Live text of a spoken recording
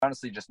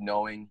honestly just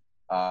knowing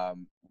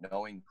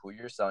who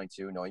you're selling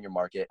to, knowing your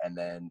market, and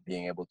then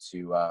being able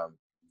to,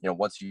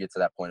 once you get to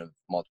that point of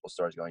multiple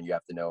stores going, you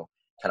have to know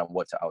kind of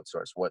what to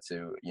outsource, what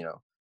to,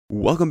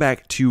 Welcome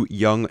back to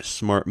Young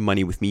Smart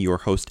Money with me, your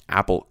host,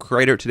 Apple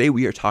Kreider. Today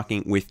we are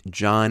talking with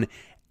John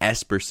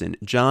Esperson.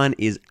 John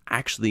is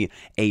actually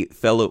a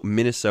fellow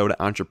Minnesota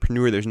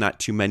entrepreneur. There's not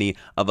too many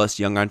of us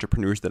young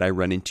entrepreneurs that I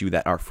run into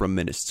that are from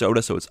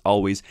Minnesota, so it's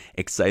always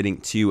exciting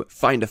to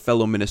find a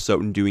fellow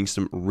Minnesotan doing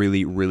some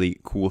really, really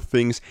cool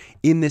things.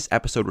 In this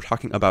episode, we're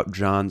talking about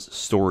John's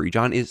story.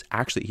 John is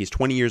actually, he's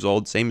 20 years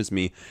old, same as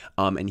me,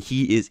 and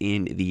he is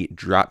in the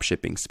drop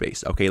shipping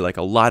space, okay? Like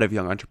a lot of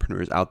young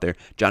entrepreneurs out there,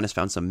 John has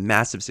found some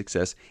massive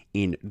success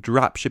in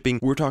drop shipping.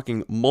 We're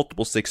talking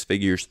multiple six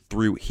figures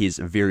through his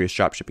various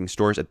drop shipping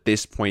stores. At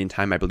this point in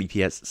time, I believe he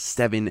has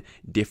 7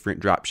 different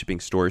drop shipping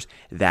stores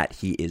that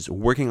he is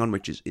working on,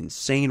 which is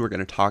insane. We're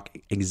going to talk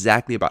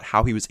exactly about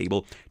how he was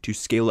able to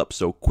scale up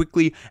so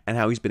quickly and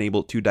how he's been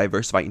able to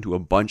diversify into a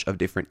bunch of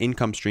different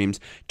income streams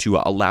to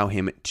allow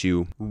him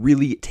to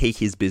really take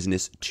his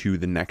business to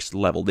the next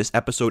level. This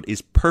episode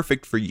is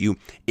perfect for you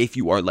if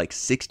you are like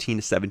 16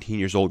 to 17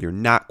 years old. You're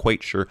not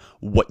quite sure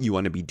what you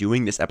want to be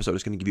doing. This episode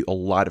is going to give you a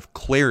lot of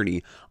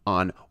clarity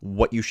on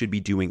what you should be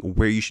doing,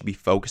 where you should be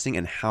focusing,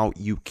 and how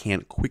you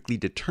can quickly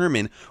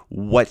determine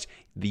what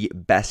the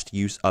best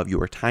use of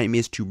your time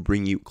is to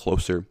bring you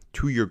closer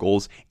to your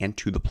goals and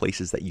to the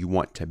places that you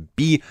want to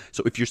be.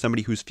 So if you're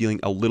somebody who's feeling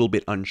a little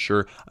bit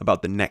unsure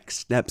about the next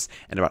steps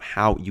and about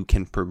how you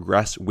can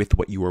progress with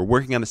what you are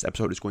working on, this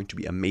episode is going to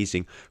be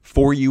amazing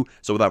for you.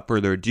 So without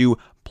further ado,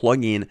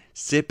 plug in,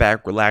 sit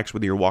back, relax,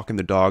 whether you're walking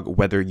the dog,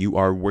 whether you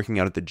are working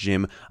out at the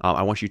gym.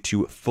 I want you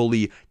to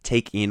fully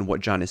take in what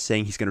John is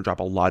saying. He's going to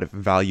drop a lot of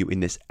value in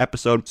this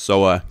episode.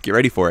 So get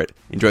ready for it.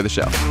 Enjoy the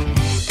show.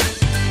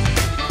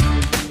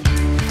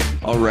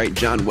 All right,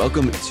 John,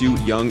 welcome to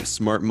Young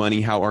Smart Money.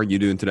 How are you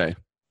doing today?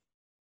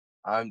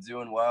 I'm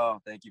doing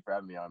well. Thank you for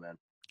having me on, man.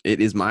 It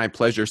is my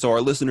pleasure. So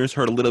our listeners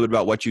heard a little bit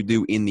about what you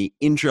do in the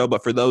intro,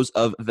 but for those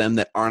of them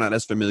that are not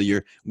as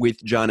familiar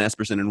with John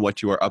Esperson and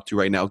what you are up to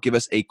right now, give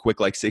us a quick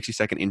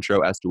 60-second intro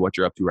as to what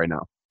you're up to right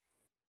now.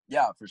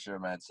 Yeah, for sure,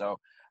 man. So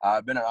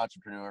I've been an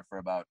entrepreneur for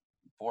about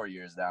 4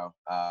 years now.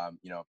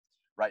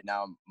 Right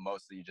now I'm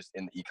mostly just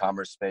in the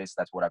e-commerce space.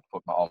 That's what I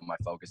put all of my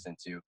focus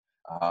into,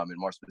 and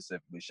more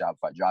specifically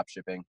Shopify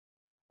dropshipping.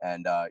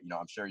 And,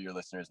 I'm sure your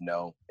listeners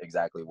know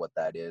exactly what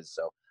that is.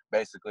 So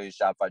basically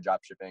Shopify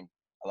dropshipping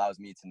allows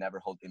me to never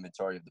hold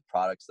inventory of the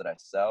products that I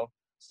sell.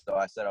 So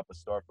I set up a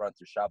storefront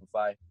through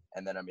Shopify,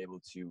 and then I'm able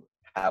to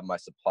have my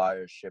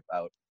suppliers ship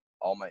out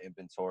all my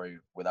inventory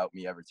without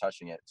me ever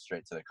touching it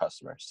straight to the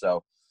customer.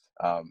 So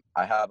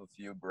I have a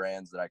few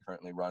brands that I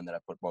currently run that I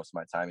put most of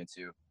my time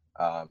into.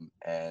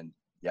 And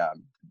yeah,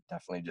 I'm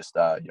definitely just,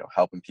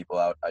 helping people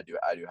out. I do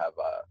have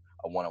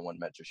a one-on-one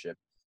mentorship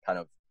kind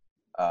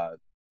of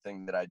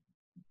thing that I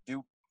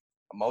do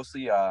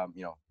mostly,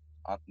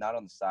 not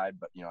on the side,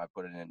 but I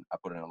put in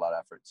a lot of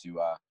effort to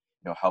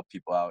help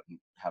people out and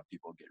have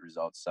people get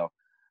results. So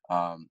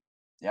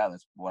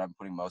that's what I'm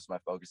putting most of my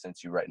focus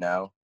into right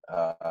now,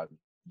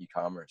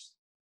 e-commerce.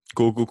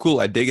 Cool.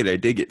 I dig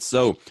it.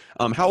 So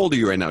how old are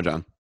you right now,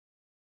 John?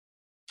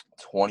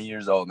 20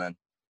 years old, man.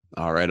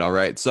 All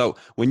right. So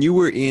when you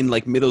were in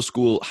middle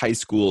school, high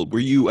school, were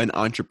you an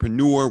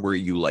entrepreneur? Were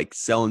you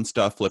selling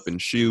stuff, flipping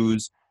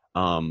shoes?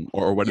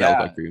 Or what did that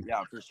look like for you?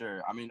 Yeah, for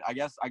sure. I mean, I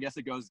guess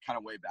it goes kind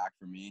of way back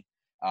for me.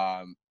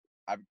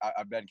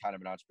 I've been kind of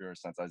an entrepreneur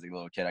since I was a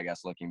little kid. I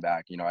guess looking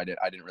back, I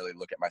didn't really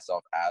look at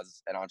myself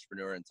as an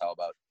entrepreneur until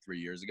about 3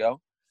 years ago.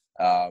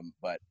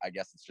 But I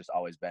guess it's just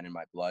always been in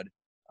my blood.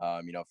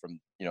 From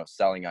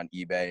selling on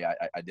eBay.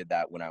 I did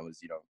that when I was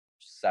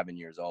 7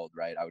 years old.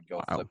 Right, I would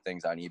go flip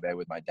things on eBay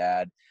with my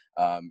dad.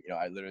 I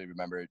literally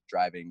remember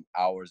driving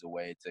hours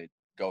away to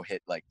go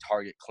hit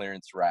Target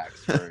clearance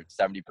racks for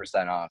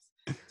 70% off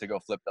to go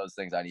flip those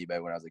things on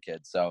eBay when I was a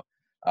kid. So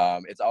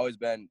it's always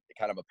been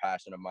kind of a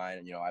passion of mine.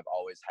 And, I've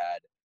always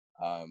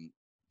had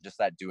just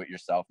that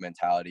do-it-yourself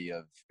mentality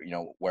of,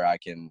 where I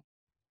can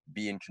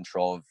be in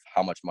control of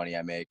how much money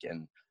I make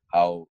and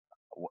how,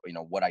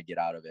 what I get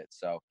out of it.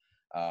 So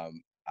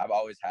I've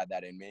always had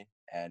that in me.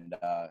 And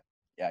I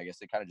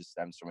guess it kind of just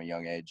stems from a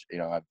young age.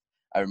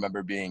 I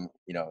remember being,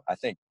 I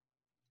think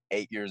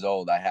 8 years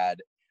old, I had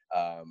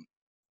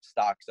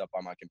stocks up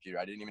on my computer.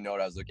 I didn't even know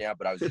what I was looking at,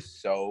 but I was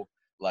just so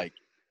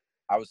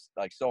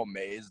so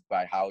amazed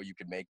by how you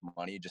could make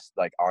money just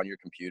on your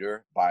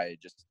computer by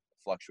just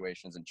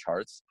fluctuations in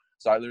charts.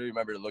 So I literally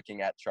remember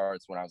looking at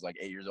charts when I was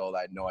 8 years old.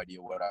 I had no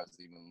idea what I was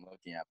even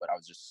looking at, but I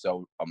was just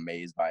so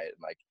amazed by it.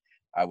 And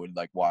I would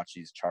watch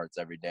these charts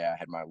every day. I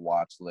had my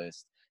watch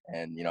list,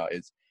 and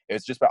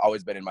it's just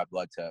always been in my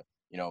blood to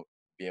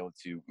be able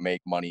to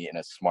make money in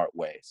a smart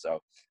way. So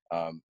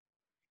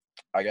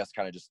I guess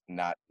kind of just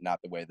not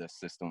the way the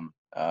system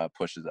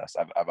pushes us.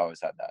 I've always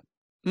had that.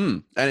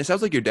 And it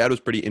sounds like your dad was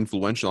pretty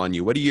influential on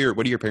you. What do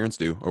your parents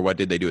do, or what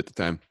did they do at the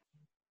time?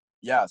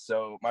 Yeah,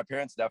 so my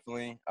parents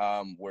definitely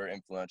were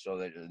influential.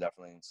 They're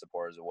definitely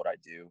supporters of what I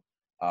do.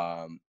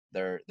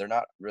 they're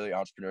not really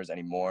entrepreneurs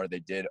anymore. They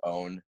did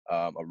own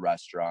a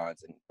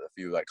restaurant and a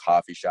few like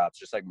coffee shops,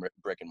 just like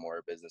brick and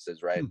mortar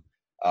businesses, right?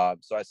 Hmm.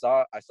 So I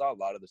saw a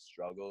lot of the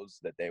struggles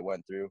that they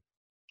went through.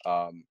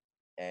 Um,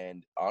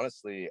 and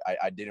honestly,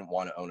 I didn't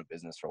want to own a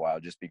business for a while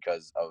just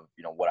because of,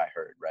 what I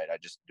heard, right? I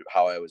just,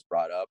 how I was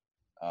brought up.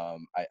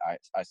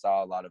 I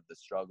saw a lot of the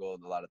struggle,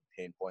 a lot of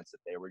the pain points that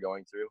they were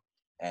going through.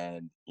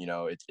 And,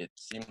 it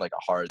seemed like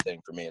a hard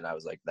thing for me. And I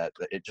was like, that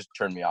it just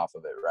turned me off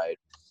of it, right?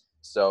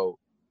 So,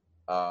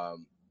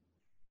 um,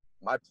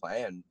 my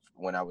plan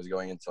when I was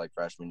going into like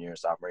freshman year,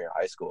 sophomore year of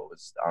high school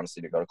was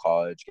honestly to go to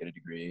college, get a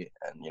degree,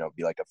 and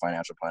be like a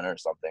financial planner or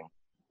something.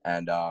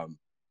 And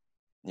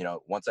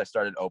once I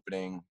started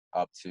opening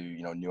up to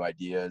new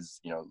ideas,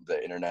 the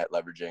internet,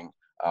 leveraging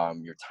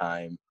your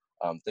time,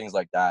 things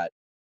like that,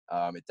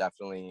 it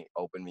definitely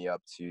opened me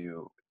up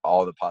to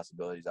all the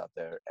possibilities out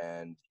there.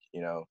 And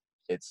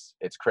it's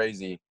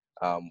crazy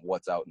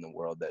what's out in the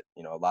world that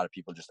a lot of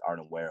people just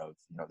aren't aware of.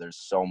 There's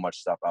so much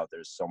stuff out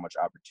there, so much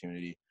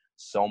opportunity,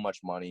 so much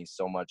money,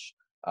 so much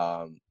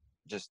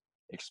just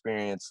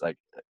experience, like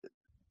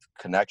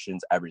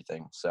connections,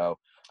 everything. So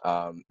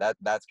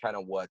that's kind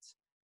of what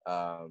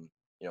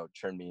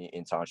turned me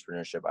into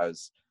entrepreneurship. I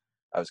was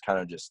kind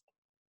of just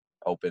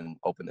open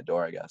the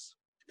door, I guess.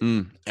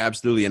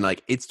 Absolutely. And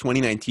like it's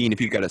 2019. If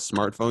you've got a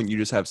smartphone, you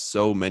just have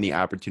so many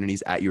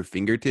opportunities at your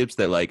fingertips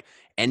that like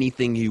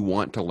anything you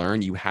want to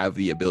learn, you have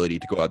the ability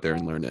to go out there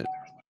and learn it.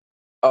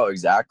 Oh,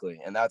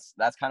 exactly. And that's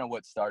kind of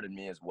what started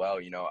me as well.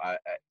 I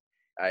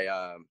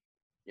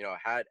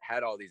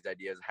had all these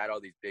ideas, had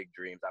all these big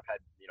dreams. I've had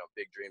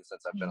big dreams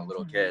since I've been a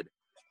little kid.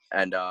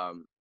 And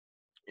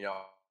you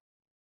know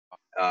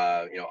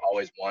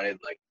always wanted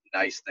like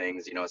nice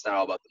things. It's not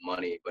all about the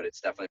money, but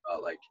it's definitely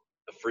about like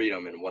the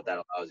freedom and what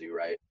that allows you,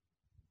 right?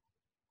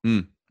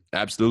 Mm,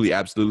 absolutely.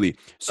 Absolutely.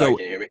 Sorry, So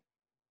can you hear me?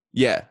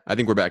 yeah, I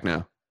think we're back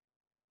now.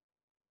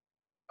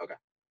 Okay.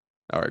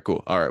 All right,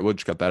 cool. All right. We'll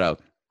just cut that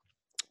out.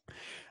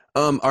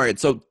 All right.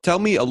 So tell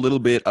me a little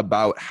bit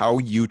about how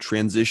you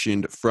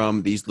transitioned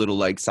from these little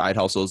like side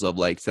hustles of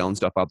like selling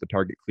stuff out the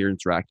Target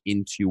clearance rack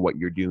into what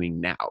you're doing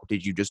now.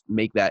 Did you just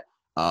make that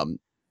um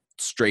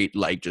straight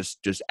like just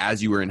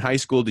as you were in high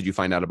school? Did you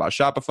find out about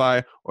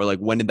Shopify, or like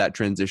when did that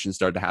transition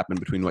start to happen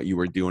between what you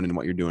were doing and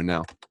what you're doing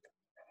now?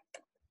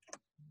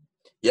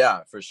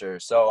 Yeah, for sure.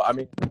 So, I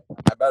mean,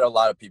 I bet a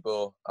lot of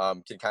people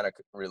can kind of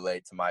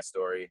relate to my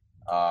story.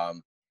 I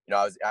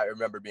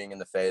remember being in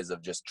the phase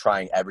of just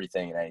trying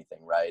everything and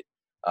anything, right?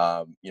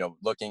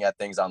 Looking at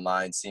things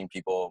online, seeing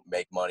people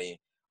make money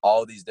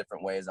all these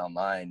different ways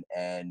online,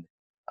 and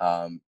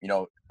um, you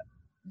know,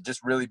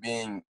 just really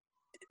being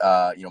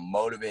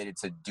motivated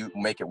to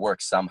make it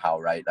work somehow,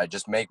 right? Like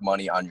just make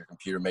money on your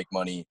computer, make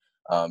money,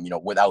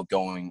 without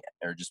going,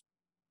 or just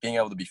being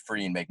able to be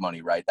free and make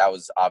money, right? That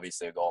was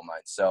obviously a goal of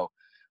mine. So,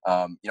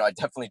 I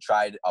definitely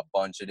tried a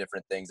bunch of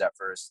different things at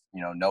first,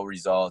 no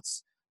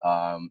results.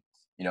 I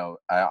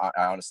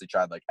honestly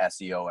tried like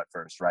SEO at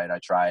first, right? I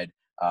tried,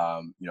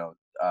 a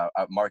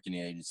marketing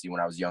agency when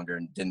I was younger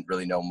and didn't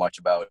really know much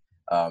about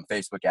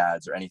Facebook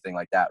ads or anything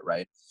like that,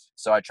 right?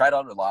 So I tried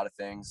out a lot of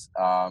things.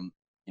 I've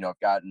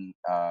gotten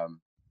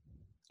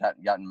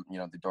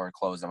the door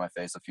closed on my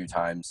face a few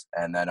times,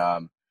 and then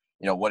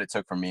what it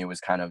took from me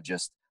was kind of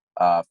just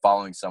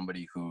following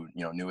somebody who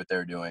knew what they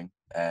were doing,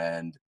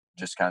 and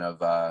just kind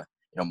of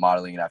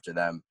modeling it after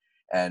them,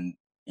 and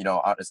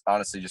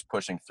honestly just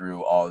pushing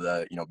through all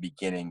the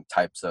beginning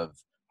types of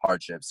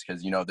hardships,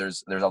 because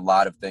there's a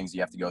lot of things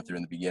you have to go through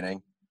in the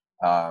beginning.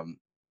 um,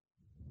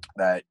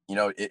 that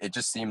it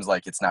just seems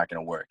like it's not going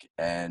to work,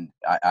 and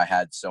I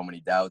had so many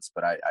doubts,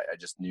 but I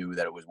just knew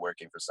that it was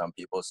working for some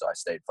people, so I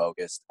stayed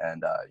focused,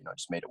 and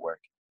just made it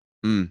work.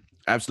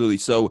 Absolutely.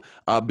 So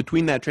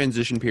between that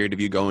transition period of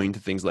you going to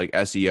things like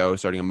SEO,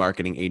 starting a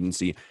marketing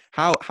agency,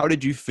 how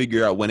did you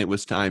figure out when it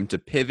was time to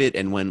pivot,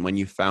 and when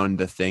you found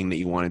the thing that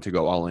you wanted to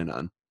go all in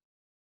on?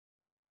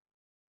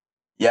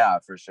 Yeah,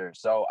 for sure.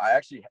 So I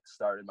actually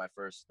started my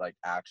first like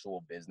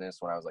actual business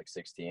when I was like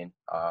 16.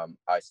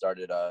 I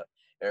started a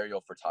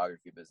aerial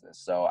photography business.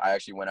 So I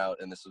actually went out,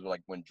 and this was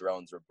like when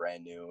drones were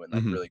brand new and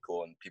like Hmm. really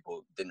cool, and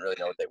people didn't really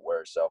know what they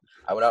were. So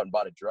I went out and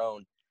bought a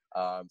drone,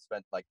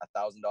 spent like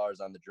 $1,000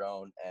 on the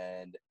drone,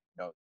 and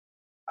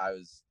I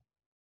was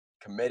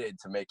committed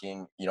to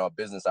making a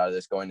business out of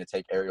this, going to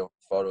take aerial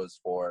photos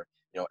for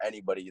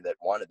anybody that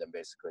wanted them,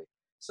 basically.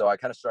 So I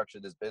kind of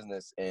structured this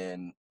business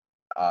in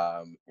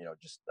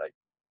just like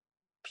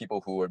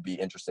people who would be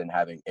interested in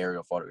having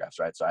aerial photographs,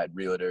 right? So I had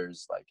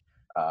realtors, like,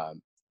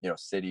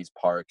 cities,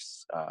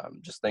 parks,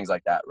 just things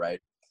like that,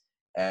 right?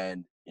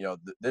 And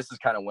this is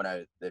kind of when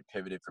it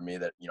pivoted for me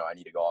that I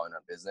need to go all in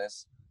on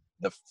business.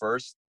 The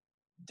first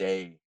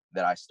day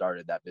that I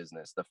started that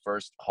business, the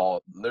first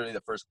call, literally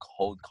the first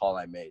cold call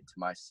I made to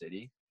my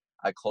city,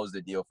 I closed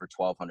a deal for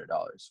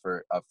 $1,200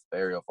 for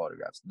aerial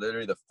photographs.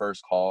 Literally the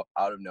first call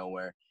out of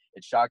nowhere.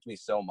 It shocked me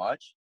so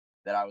much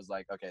that I was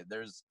like, okay,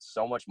 there's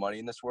so much money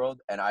in this world,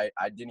 and I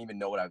didn't even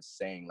know what I was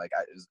saying. Like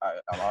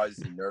I'm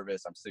obviously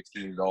nervous. I'm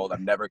 16 years old.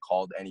 I've never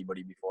called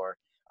anybody before.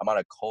 I'm on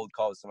a cold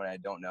call with somebody I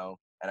don't know.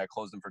 and I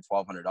closed them for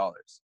 $1,200.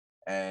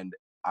 And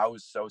I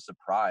was so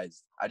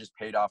surprised. I just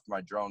paid off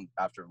my drone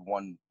after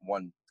one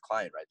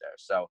client right there.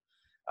 So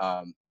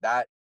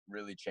that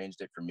really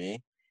changed it for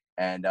me.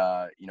 And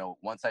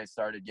once I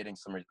started getting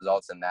some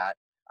results in that,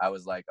 I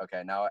was like,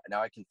 okay, now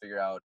I can figure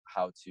out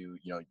how to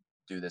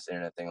do this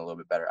internet thing a little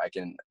bit better.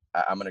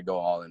 I'm gonna go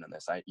all in on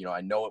this. I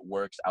know it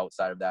works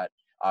outside of that.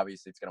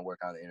 Obviously, it's gonna work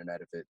on the internet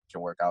if it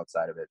can work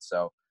outside of it.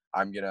 So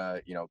I'm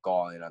gonna go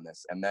all in on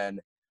this. And then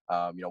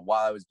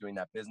while I was doing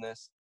that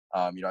business,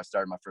 I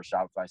started my first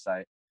Shopify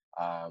site.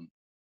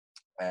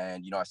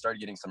 And I started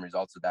getting some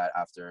results with that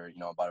after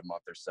about a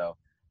month or so,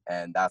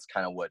 and that's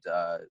kind of what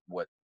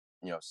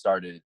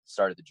started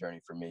the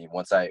journey for me.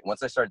 Once I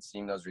started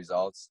seeing those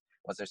results,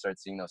 once I started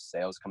seeing those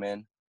sales come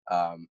in,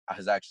 I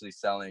was actually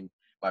selling.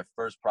 My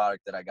first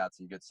product that I got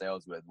some good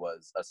sales with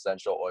was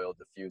essential oil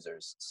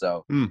diffusers.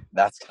 So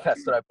that's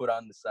what I put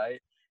on the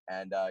site,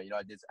 and I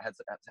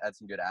had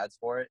some good ads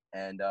for it,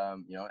 and I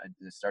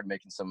just started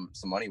making some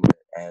money with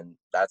it, and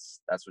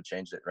that's what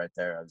changed it right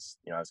there. I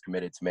was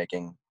committed to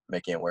making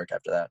it work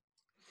after that.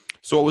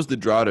 So what was the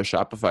draw to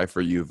Shopify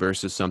for you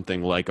versus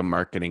something like a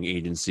marketing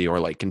agency or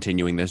like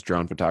continuing this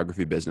drone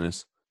photography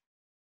business?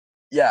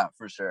 Yeah,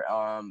 for sure.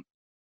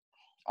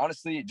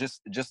 Honestly,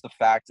 just the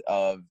fact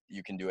of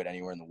you can do it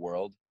anywhere in the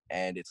world,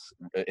 and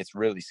it's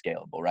really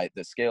scalable, right?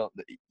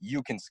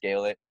 You can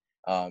scale it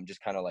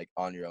just kind of like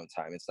on your own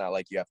time. It's not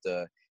like you have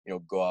to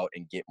go out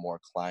and get more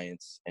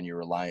clients and you're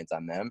reliant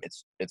on them.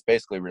 It's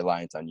basically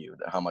reliant on you,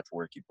 how much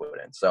work you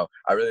put in. So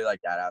I really like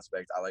that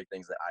aspect. I like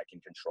things that I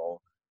can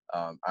control,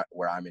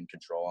 where I'm in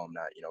control. I'm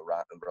not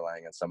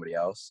relying on somebody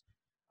else.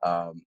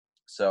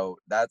 So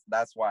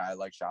that's why I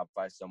like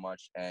Shopify so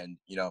much. And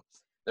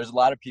there's a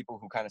lot of people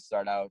who kind of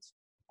start out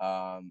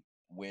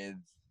with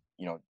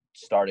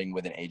starting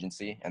with an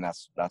agency, and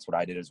that's what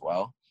I did as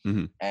well.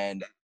 Mm-hmm.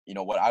 And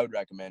what I would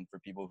recommend for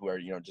people who are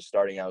just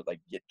starting out, like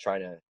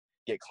trying to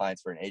get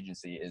clients for an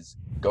agency, is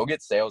go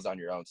get sales on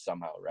your own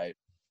somehow, right?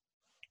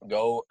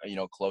 Go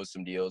close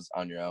some deals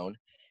on your own,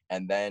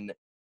 and then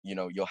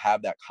you'll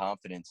have that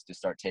confidence to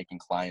start taking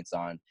clients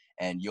on,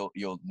 and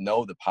you'll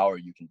know the power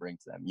you can bring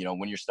to them.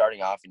 When you're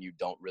starting off and you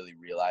don't really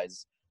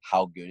realize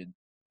how good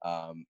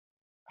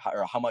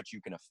or how much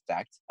you can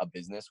affect a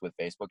business with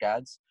Facebook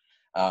ads,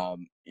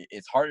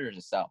 it's harder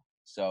to sell.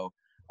 So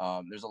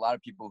there's a lot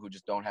of people who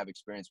just don't have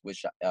experience with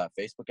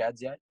Facebook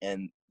ads yet,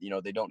 and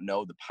they don't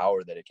know the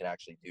power that it can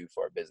actually do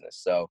for a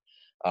business. So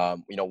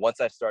once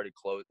I started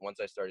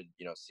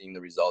seeing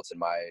the results in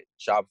my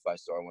Shopify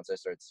store, once I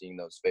started seeing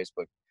those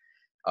Facebook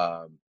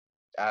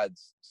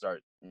ads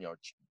start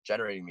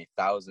generating me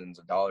thousands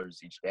of dollars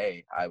each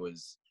day, I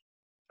was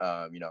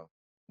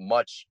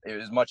it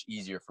was much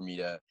easier for me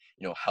to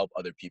help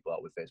other people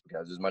out with Facebook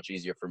ads. It was much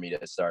easier for me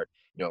to start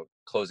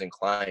closing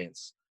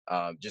clients,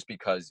 just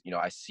because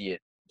I see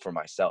it for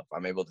myself.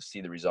 I'm able to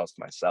see the results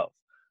myself.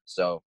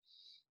 So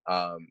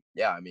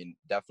yeah, I mean,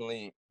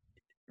 definitely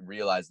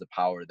realize the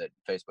power that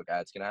Facebook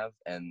ads can have,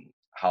 and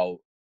how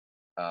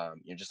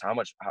just how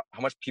much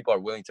people are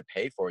willing to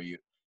pay for your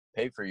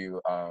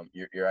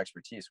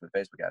expertise with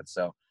Facebook ads.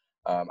 So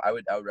I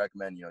would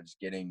recommend just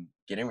getting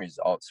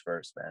results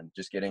first, man.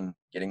 Just getting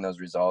those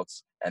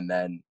results, and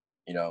then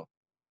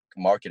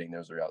marketing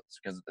those results,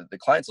 because the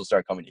clients will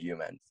start coming to you,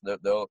 man.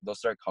 They'll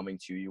start coming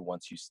to you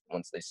once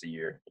they see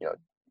you're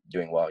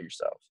doing well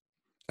yourself.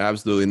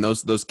 Absolutely. And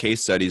those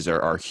case studies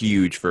are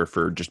huge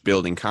for just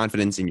building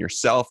confidence in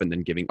yourself, and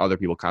then giving other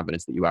people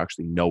confidence that you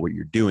actually know what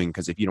you're doing.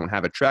 Because if you don't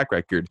have a track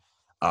record,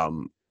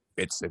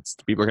 it's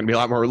people are going to be a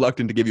lot more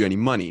reluctant to give you any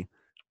money.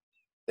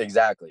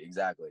 Exactly.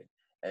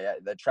 Yeah,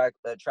 the track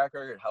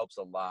record helps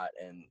a lot,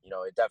 and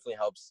it definitely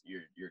helps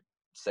your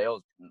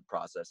sales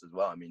process as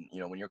well. I mean,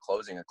 when you're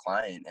closing a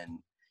client, and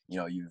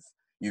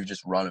you've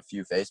just run a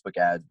few Facebook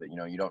ads, but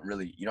you don't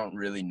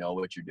really know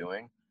what you're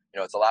doing.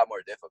 It's a lot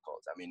more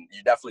difficult. I mean,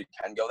 you definitely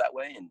can go that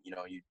way, and you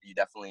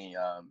definitely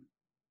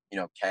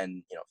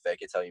can fake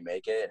it till you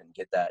make it, and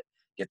get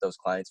those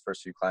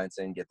first few clients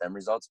in, get them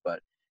results. But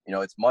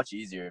it's much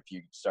easier if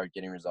you start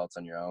getting results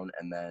on your own,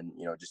 and then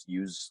just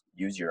use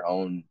your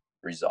own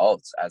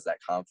results as that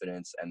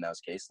confidence and those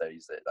case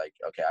studies that, like,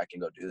 okay, I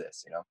can go do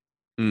this.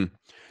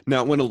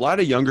 Now, when a lot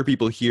of younger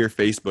people hear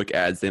Facebook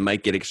ads, they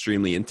might get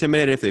extremely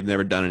intimidated if they've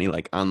never done any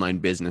like online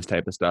business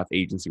type of stuff,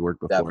 agency work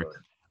before.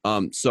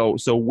 Definitely.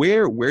 So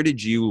where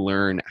did you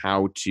learn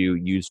how to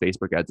use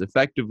Facebook ads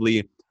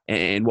effectively,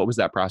 and what was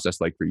that process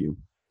like for you?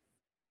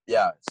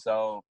 Yeah.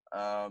 So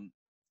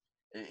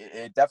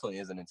it definitely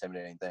is an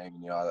intimidating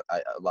thing. A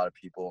lot of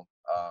people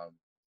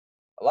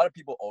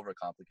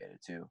overcomplicate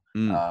it too.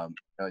 Mm.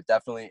 It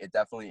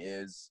definitely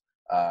is,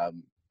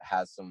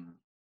 has some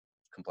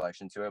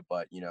complexion to it,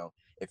 but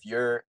if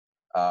you're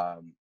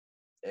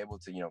able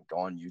to go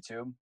on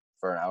YouTube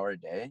for an hour a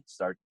day,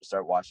 start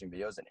watching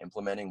videos and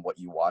implementing what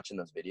you watch in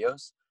those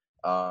videos,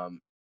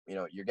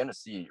 you're gonna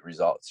see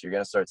results. You're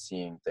gonna start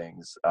seeing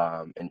things,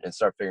 and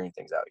start figuring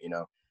things out.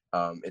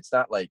 It's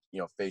not like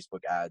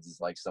Facebook ads is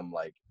like some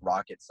like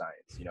rocket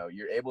science.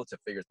 You're able to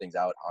figure things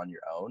out on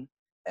your own,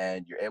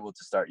 and you're able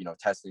to start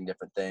testing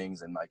different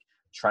things, and like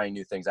trying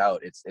new things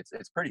out, it's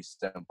pretty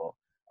simple.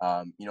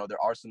 You know,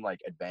 there are some like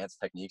advanced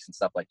techniques and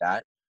stuff like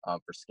that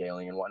for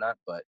scaling and whatnot,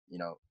 but you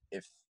know,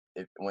 if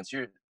when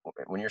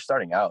you're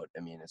starting out,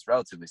 I mean, it's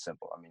relatively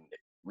simple. I mean,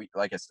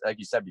 like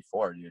you said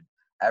before, dude,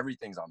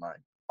 everything's online.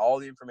 All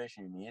the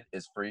information you need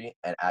is free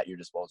and at your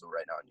disposal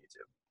right now on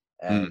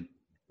YouTube. And Mm.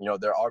 you know,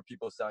 there are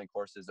people selling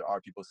courses, there are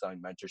people selling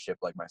mentorship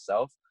like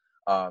myself,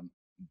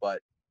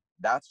 but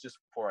that's just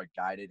for a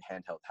guided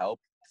handheld help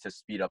to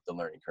speed up the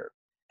learning curve.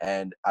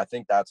 And I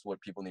think that's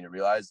what people need to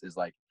realize is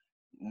like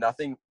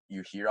nothing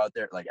you hear out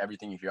there, like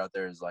everything you hear out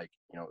there is like,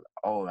 you know,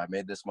 oh, I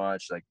made this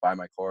much, like buy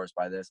my course,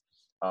 buy this.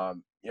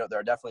 You know,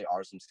 there definitely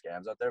are some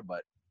scams out there,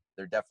 but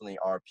there definitely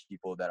are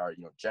people that are,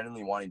 you know,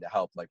 genuinely wanting to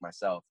help like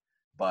myself,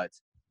 but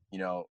you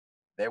know,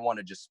 they want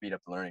to just speed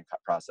up the learning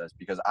process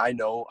because I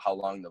know how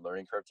long the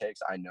learning curve takes.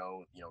 I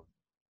know, you know,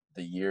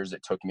 the years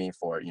it took me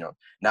for, you know,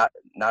 not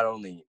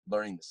only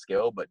learning the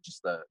skill, but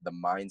just the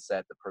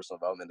mindset, the personal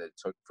development that it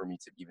took for me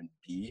to even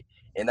be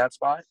in that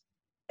spot.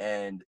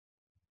 And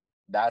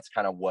that's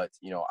kind of what,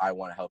 you know, I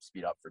want to help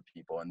speed up for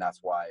people. And that's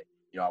why,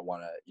 you know, I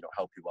want to, you know,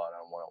 help people out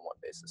on a one-on-one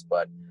basis.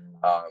 But,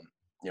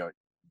 you know,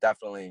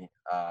 definitely,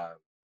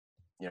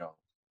 you know,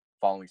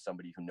 following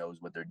somebody who knows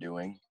what they're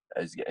doing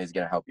is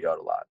going to help you out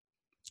a lot.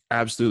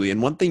 Absolutely.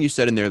 And one thing you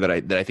said in there that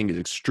I think is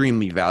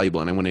extremely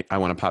valuable, and I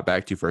want to pop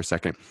back to for a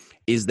second,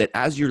 is that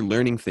as you're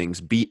learning things,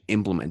 be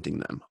implementing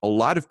them. A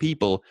lot of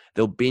people,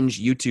 they'll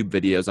binge YouTube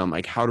videos on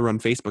like how to run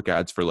Facebook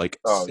ads for like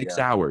Oh 6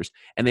 hours,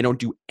 and they don't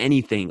do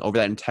anything over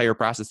that entire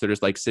process. They're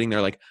just like sitting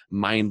there like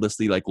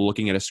mindlessly like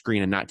looking at a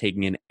screen and not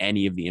taking in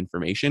any of the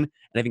information.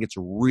 And I think it's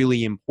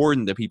really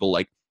important that people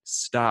like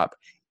stop,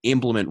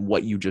 implement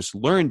what you just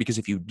learned, because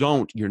if you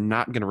don't, you're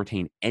not going to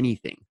retain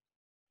anything.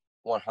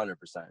 100%.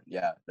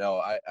 Yeah.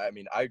 No, I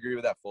mean, I agree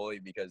with that fully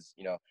because,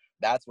 you know,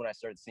 that's when I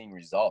started seeing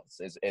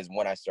results is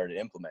when I started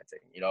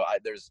implementing. You know,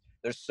 there's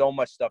so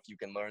much stuff you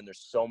can learn.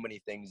 There's so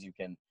many things you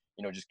can,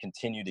 you know, just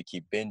continue to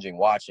keep binging,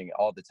 watching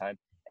all the time.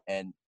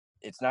 And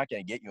it's not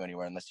going to get you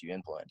anywhere unless you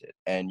implement it.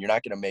 And you're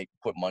not going to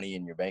put money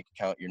in your bank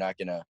account. You're not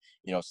going to,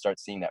 you know, start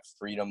seeing that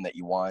freedom that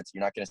you want.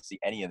 You're not going to see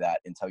any of that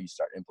until you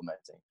start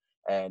implementing.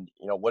 And,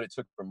 you know, what it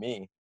took for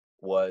me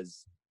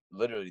was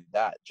literally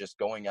that, just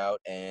going out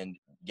and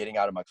getting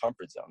out of my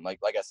comfort zone. Like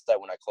I said,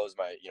 when I closed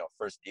my, you know,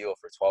 first deal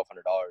for $1,200,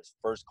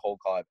 first cold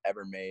call I've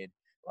ever made,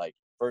 like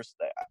first,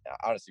 I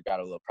honestly got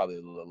probably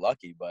a little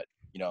lucky, but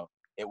you know,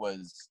 it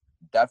was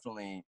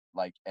definitely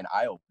like an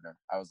eye opener.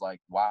 I was like,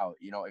 wow,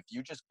 you know, if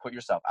you just put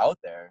yourself out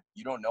there,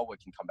 you don't know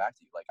what can come back to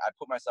you. Like I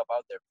put myself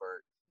out there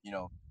for, you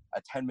know,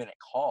 a 10-minute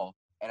call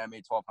and I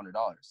made $1,200,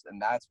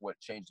 and that's what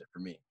changed it for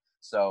me.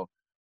 So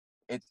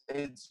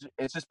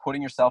it's just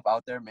putting yourself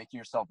out there, making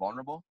yourself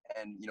vulnerable,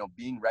 and you know,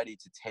 being ready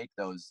to take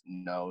those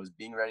no's,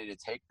 being ready to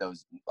take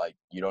those like,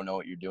 you don't know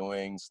what you're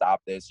doing, stop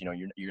this, you know,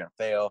 you're gonna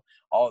fail,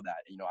 all of that.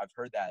 You know, I've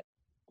heard that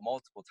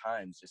multiple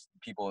times, just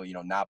people, you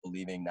know, not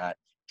believing, not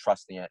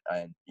trusting it.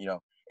 And you know,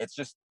 it's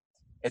just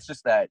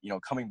that, you know,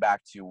 coming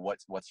back to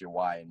what's your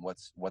why and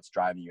what's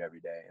driving you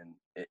every day.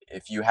 And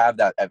if you have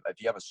that, if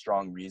you have a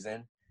strong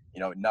reason, you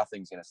know,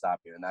 nothing's gonna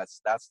stop you. And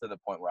that's to the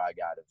point where I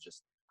got of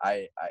just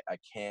I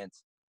can't,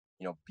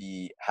 you know,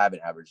 have an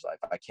average life.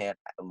 I can't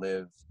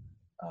live,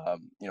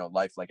 you know,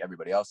 life like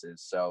everybody else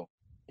is. So,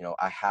 you know,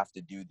 I have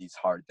to do these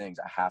hard things.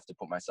 I have to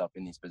put myself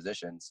in these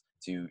positions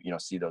to, you know,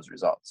 see those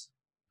results.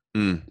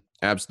 Mm,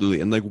 absolutely.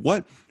 And like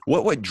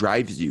what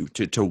drives you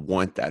to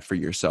want that for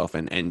yourself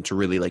and to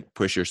really like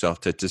push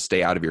yourself to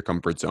stay out of your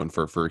comfort zone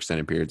for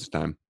extended periods of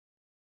time?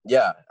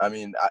 Yeah. I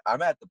mean,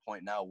 I'm at the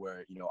point now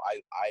where, you know,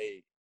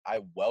 I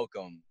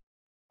welcome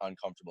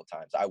uncomfortable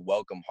times. I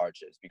welcome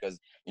hardships because,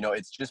 you know,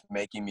 it's just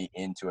making me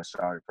into a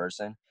stronger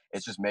person.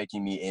 It's just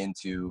making me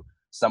into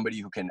somebody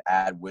who can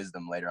add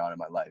wisdom later on in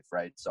my life,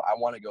 right? So I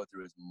want to go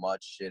through as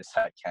much shit as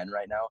I can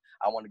right now.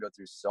 I want to go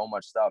through so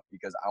much stuff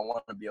because I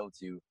want to be able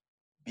to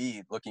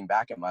be looking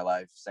back at my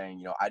life saying,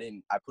 you know, I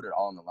put it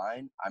all on the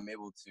line. I'm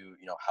able to,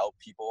 you know, help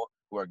people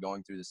who are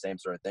going through the same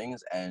sort of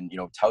things and, you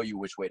know, tell you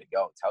which way to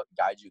go,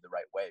 guide you the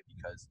right way,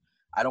 because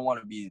I don't want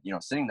to be, you know,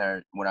 sitting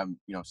there when I'm,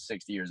 you know,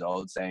 60 years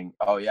old saying,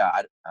 oh yeah,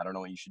 I don't know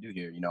what you should do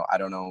here. You know, I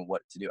don't know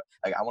what to do.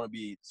 Like, I want to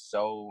be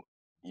so,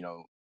 you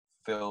know,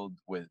 filled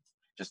with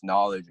just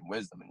knowledge and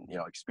wisdom and, you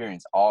know,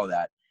 experience, all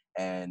that.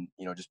 And,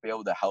 you know, just be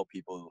able to help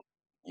people,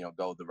 you know,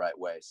 go the right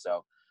way.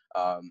 So,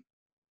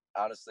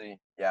 honestly,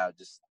 yeah,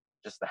 just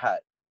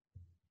that.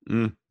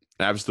 Mm,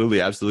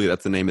 absolutely, absolutely.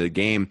 That's the name of the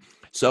game.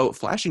 So,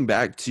 flashing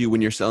back to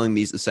when you're selling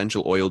these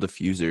essential oil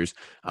diffusers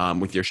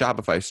with your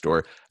Shopify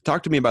store,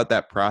 talk to me about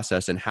that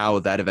process and how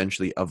that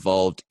eventually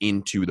evolved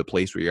into the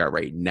place where you're at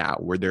right now.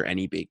 Were there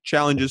any big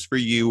challenges for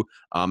you?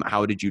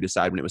 How did you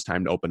decide when it was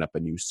time to open up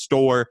a new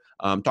store?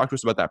 Talk to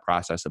us about that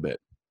process a bit.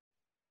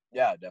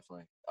 Yeah,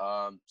 definitely.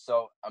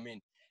 So I mean,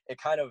 it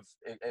kind of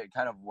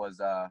was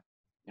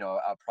you know,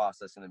 a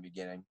process in the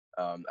beginning.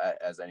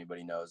 As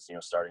anybody knows, you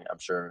know, starting, I'm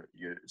sure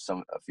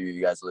a few of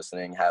you guys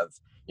listening have,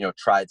 you know,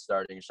 tried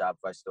starting a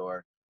Shopify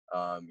store,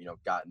 you know,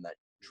 gotten that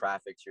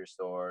traffic to your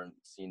store and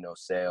seen no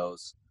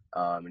sales,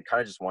 and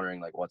kind of just wondering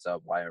like, what's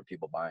up? Why aren't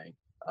people buying?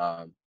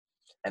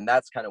 And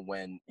that's kind of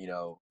when,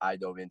 I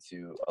dove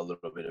into a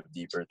little bit of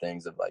deeper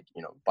things of like,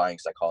 buying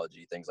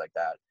psychology, things like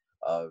that,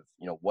 of,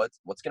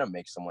 what's going to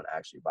make someone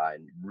actually buy,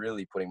 and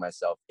really putting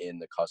myself in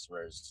the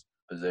customer's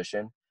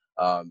position.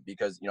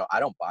 Because, I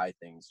don't buy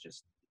things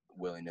just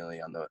willy nilly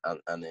on the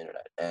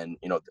internet. And,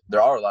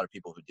 there are a lot of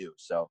people who do.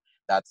 So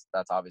that's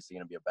obviously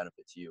going to be a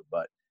benefit to you.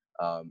 But,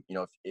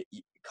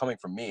 coming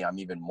from me, I'm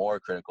even more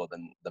critical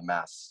than the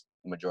mass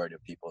majority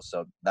of people.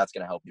 So that's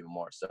going to help even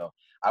more. So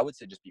I would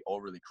say just be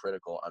overly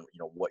critical on,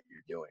 what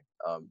you're doing.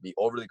 Be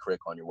overly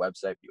critical on your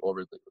website, be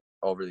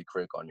overly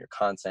critical on your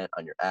content,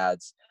 on your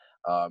ads,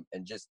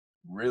 and just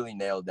really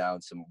nail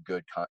down some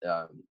good,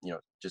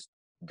 just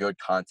good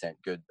content,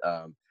 good,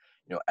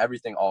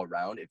 everything all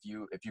around. If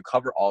you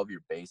cover all of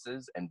your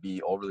bases and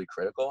be overly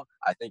critical,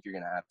 I think you're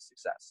going to have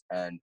success.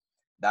 And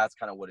that's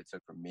kind of what it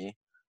took from me.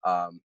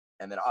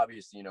 And then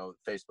obviously,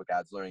 Facebook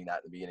ads, learning that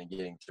in the beginning,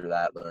 getting through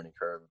that learning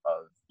curve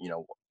of,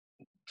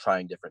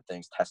 trying different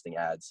things, testing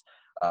ads.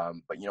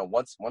 But,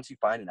 once you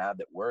find an ad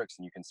that works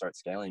and you can start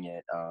scaling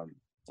it,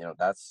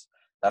 that's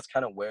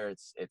kind of where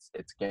it's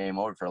game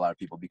over for a lot of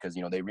people, because,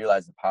 they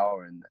realize the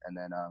power, and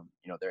then,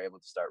 they're able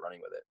to start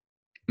running with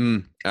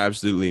it.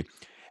 Absolutely.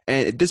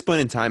 And at this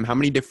point in time, how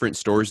many different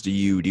stores do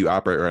you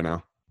operate right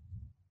now?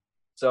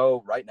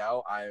 So right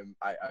now I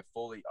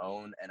fully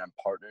own and I'm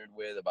partnered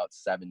with about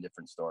 7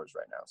 different stores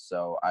right now.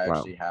 So I Wow.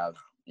 actually have,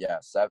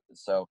 7.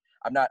 So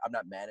I'm not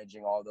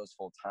managing all of those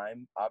full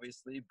time,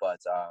 obviously, but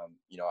I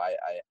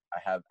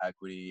have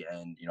equity,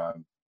 and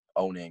I'm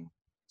owning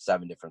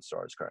 7 different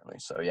stores currently.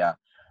 So yeah,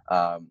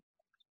 um,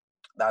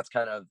 that's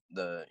kind of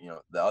the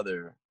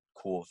other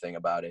cool thing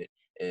about it,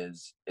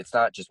 is it's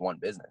not just one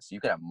business. You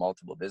can have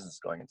multiple businesses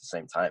going at the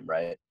same time,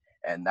 right?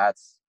 And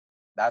that's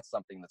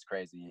something that's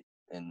crazy.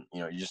 And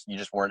you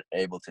just weren't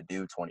able to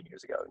do 20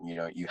 years ago.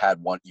 You had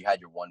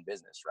your one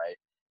business, right?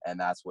 And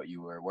that's what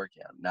you were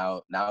working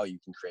on. Now you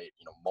can create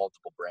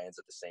multiple brands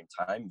at the same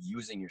time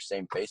using your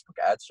same Facebook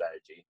ad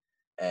strategy,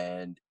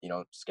 and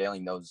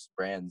scaling those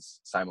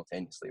brands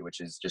simultaneously, which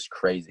is just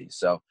crazy.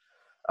 So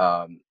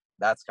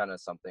that's kind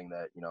of something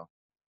that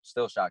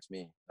still shocks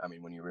me. I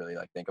mean, when you really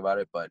like think about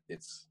it, but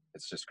it's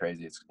just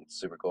crazy. It's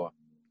super cool.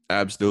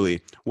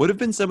 Absolutely. What have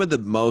been some of the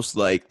most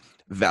like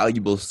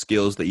valuable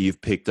skills that you've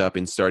picked up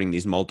in starting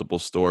these multiple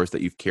stores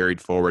that you've carried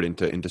forward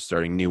into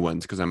starting new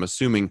ones? Because I'm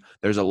assuming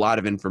there's a lot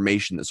of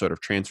information that sort of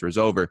transfers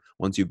over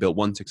once you built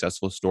one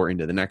successful store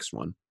into the next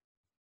one.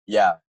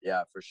 Yeah,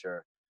 for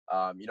sure.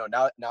 Now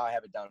I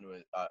have it down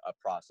to a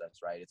process,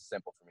 right? It's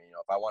simple for me.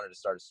 If I wanted to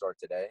start a store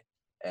today,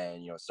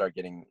 and start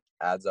getting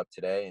ads up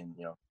today, and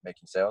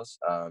making sales,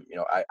 I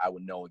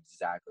would know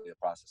exactly the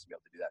process to be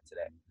able to do that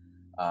today.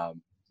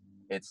 Um,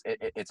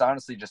 it's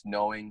honestly just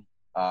knowing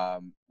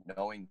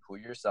who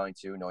you're selling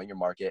to, knowing your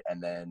market,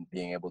 and then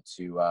being able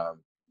to,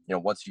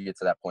 once you get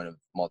to that point of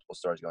multiple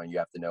stores going, you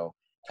have to know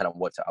kind of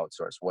what to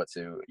outsource, what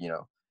to,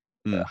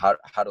 Mm,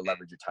 how to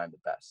leverage your time the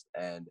best.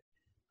 And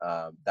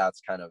that's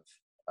kind of,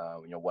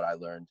 what I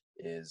learned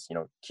is,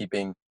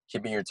 keeping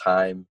your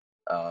time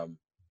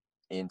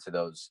into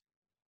those,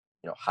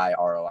 high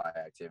ROI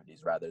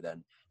activities, rather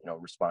than,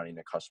 responding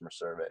to customer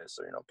service,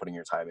 or, putting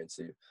your time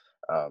into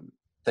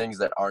things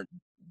that aren't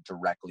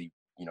directly,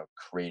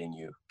 creating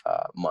you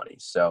money.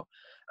 So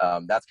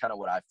that's kind of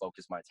what I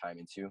focus my time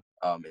into,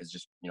 is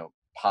just,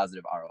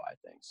 positive ROI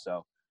things.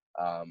 So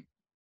um,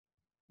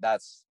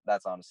 that's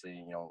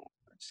honestly,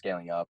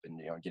 scaling up,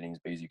 and, getting as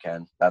big as you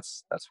can.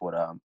 That's what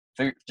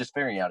just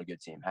figuring out a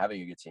good team,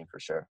 having a good team for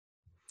sure.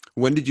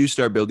 When did you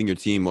start building your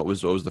team? What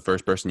was the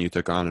first person you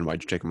took on, and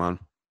why'd you take them on?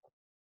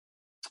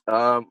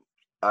 Um,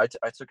 I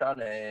took on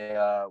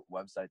a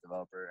website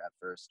developer at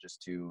first,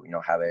 just to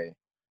have a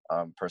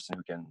person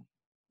who can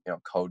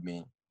code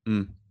me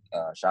Mm,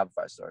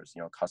 Shopify stores,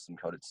 custom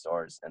coded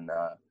stores. And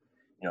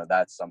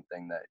that's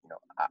something that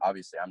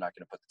obviously I'm not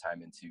going to put the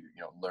time into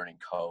learning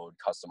code,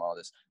 custom, all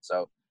this.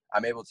 So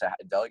I'm able to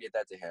delegate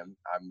that to him.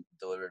 I'm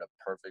delivered a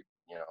perfect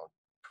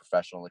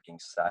professional looking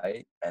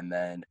site, and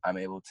then I'm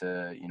able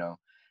to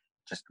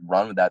just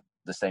run with that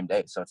the same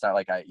day. So it's not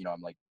like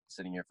I'm like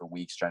sitting here for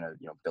weeks trying to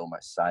build my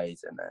site,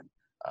 and then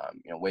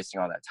wasting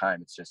all that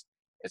time. It's just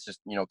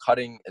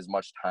cutting as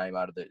much time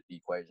out of the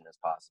equation as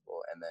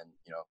possible, and then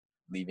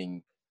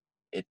leaving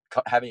it,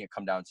 having it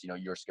come down to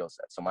your skill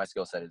set. So my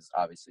skill set is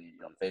obviously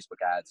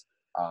Facebook ads,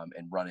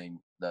 and running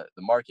the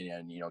marketing,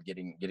 and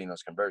getting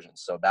those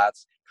conversions. So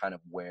that's kind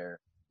of where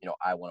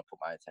I want to put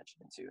my attention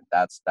into.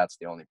 That's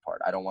the only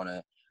part. I don't want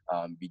to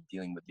be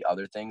dealing with the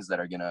other things that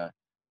are gonna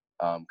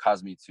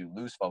cause me to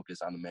lose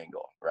focus on the main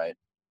goal, right?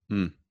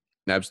 mm,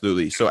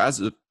 absolutely. So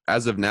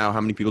as of now,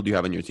 how many people do you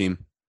have on your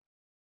team?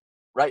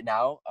 Right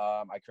now,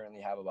 I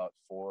currently have about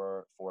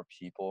four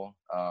people.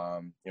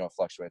 It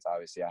fluctuates.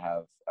 Obviously,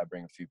 I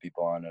bring a few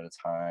people on at a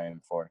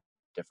time for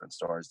different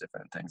stores,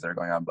 different things that are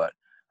going on. But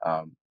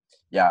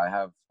yeah, I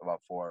have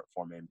about four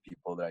main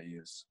people that I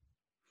use.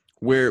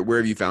 Where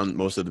have you found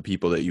most of the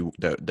people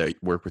that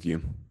work with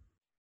you?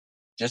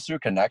 Just through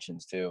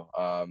connections too.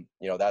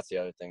 That's the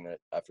other thing that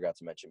I forgot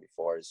to mention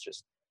before, is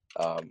just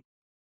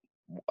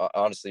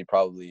honestly,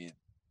 probably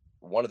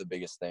one of the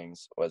biggest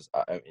things was,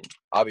 I mean,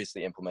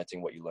 obviously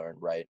implementing what you learned,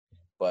 right?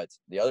 But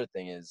the other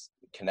thing is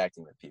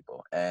connecting with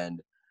people. And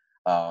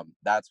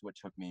that's what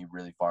took me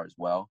really far as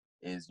well,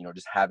 is,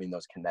 just having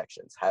those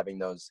connections, having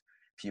those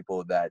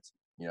people that,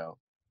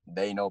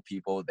 they know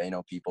people,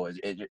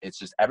 it's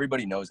just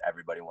everybody knows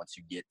everybody once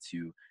you get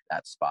to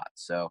that spot.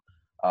 So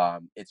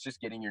it's just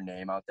getting your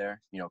name out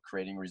there,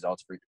 creating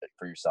results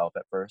for yourself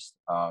at first.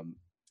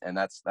 And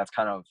that's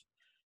kind of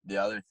the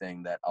other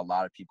thing that a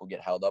lot of people get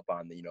held up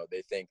on.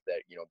 They think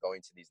that,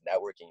 going to these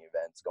networking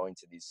events, going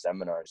to these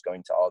seminars,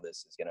 going to all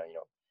this is going to,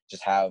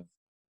 just have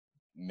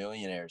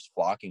millionaires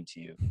flocking to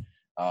you.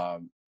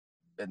 And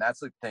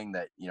that's the thing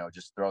that,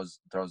 just throws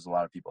a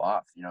lot of people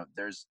off.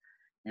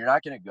 You're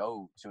not going to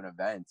go to an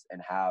event and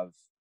have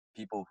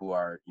people who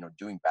are,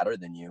 doing better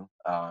than you,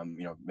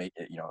 make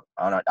it,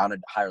 on a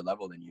higher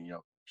level than you,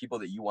 people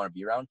that you want to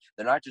be around.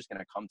 They're not just going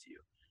to come to you.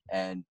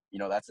 And,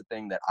 that's the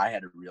thing that I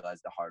had to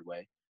realize the hard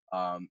way.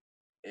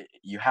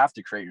 You have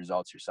to create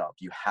results yourself.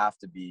 You have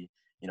to be,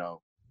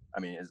 I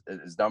mean,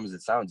 as dumb as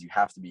it sounds, you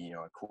have to be,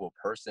 a cool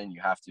person. You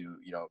have to,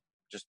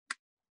 just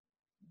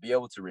be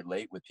able to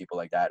relate with people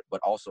like that, but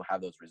also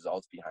have those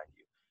results behind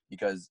you.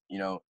 Because,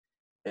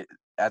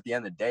 at the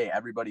end of the day,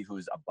 everybody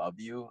who's above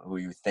you, who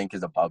you think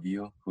is above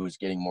you, who's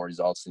getting more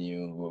results than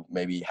you, who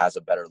maybe has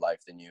a better life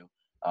than you,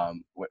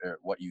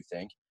 what you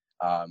think,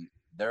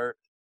 they're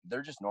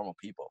just normal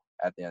people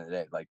at the end of the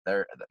day. Like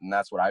and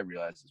that's what I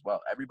realized as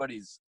well.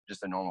 Everybody's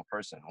just a normal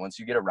person. Once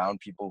you get around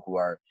people who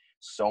are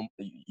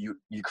you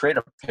create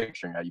a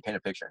picture, you paint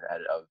a picture in your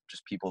head of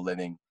just people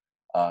living,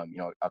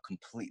 a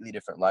completely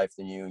different life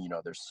than you.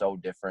 They're so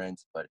different,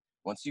 but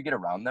once you get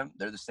around them,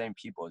 they're the same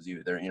people as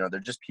you. They're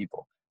just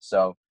people.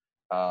 So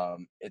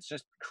it's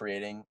just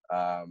creating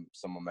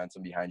some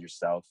momentum behind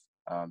yourself,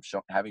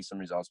 having some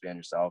results behind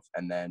yourself,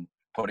 and then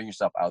putting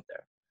yourself out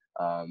there.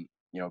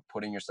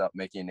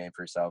 Making a name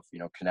for yourself,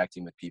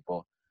 connecting with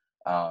people,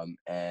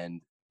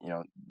 and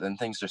then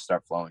things just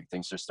start flowing.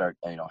 Things just start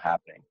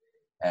happening,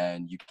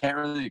 and you can't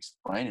really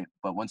explain it.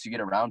 But once you get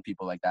around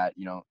people like that,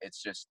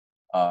 it's just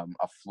a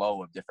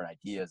flow of different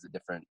ideas,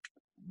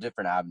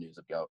 different avenues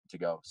to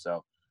go.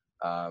 So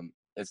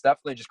it's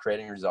definitely just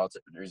creating results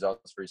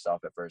for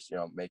yourself at first.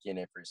 Making a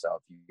name for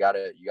yourself. You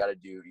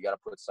gotta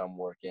put some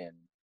work in.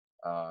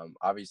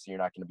 Obviously, you're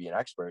not going to be an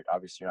expert.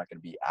 Obviously, you're not going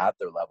to be at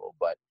their level,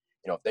 but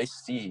if they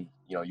see,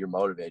 you're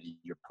motivated,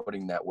 you're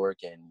putting that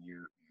work in,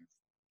 you've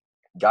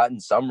gotten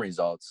some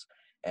results,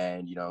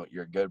 and,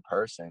 you're a good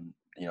person,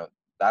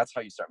 that's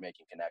how you start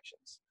making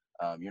connections.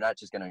 You're not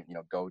just going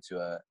to, go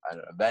to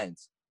an event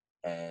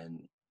and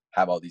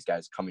have all these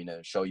guys coming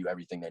to show you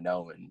everything they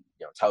know and,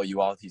 tell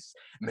you all these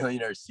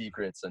millionaire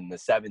secrets and the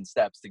 7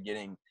 steps to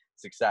getting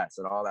success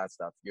and all that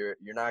stuff. You're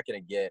not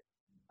going to get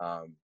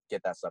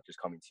that stuff just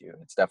coming to you.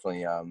 It's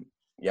definitely,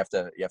 you have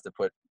to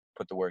put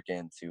the work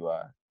in to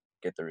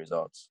get the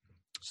results.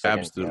 Like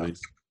absolutely.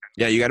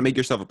 Yeah, you got to make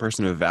yourself a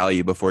person of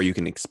value before you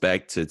can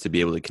expect to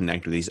be able to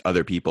connect with these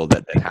other people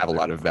that have a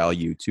lot of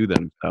value to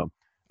them. So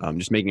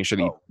just making sure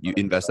that you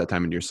invest that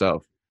time in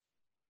yourself.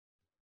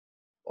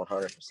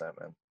 100%,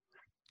 man.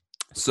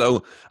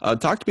 So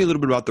talk to me a little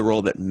bit about the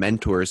role that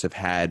mentors have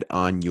had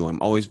on you.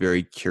 I'm always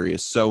very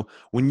curious. So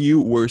when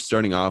you were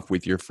starting off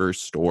with your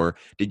first store,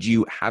 did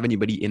you have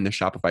anybody in the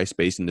Shopify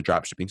space, in the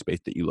dropshipping space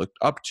that you looked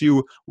up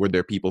to? Were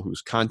there people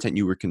whose content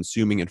you were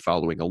consuming and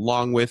following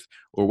along with?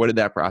 Or what did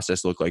that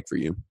process look like for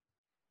you?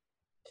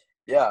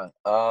 Yeah.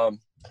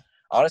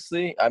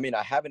 Honestly, I mean,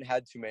 I haven't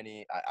had too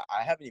many.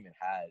 I haven't even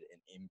had an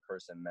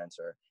in-person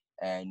mentor.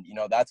 And,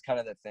 that's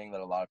kind of the thing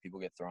that a lot of people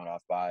get thrown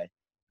off by,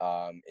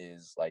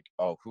 is like,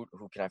 oh, who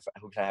can I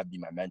have be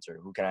my mentor?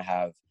 Who can I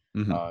have,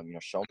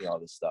 show me all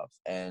this stuff?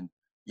 And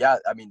yeah,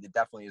 I mean, it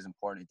definitely is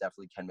important. It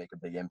definitely can make a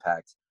big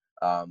impact.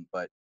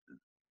 But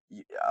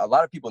a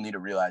lot of people need to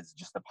realize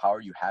just the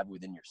power you have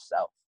within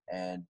yourself.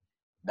 And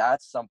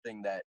that's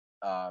something that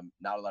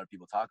not a lot of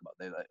people talk about.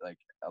 They like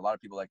a lot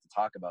of people like to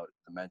talk about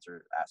the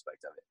mentor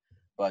aspect of it.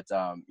 But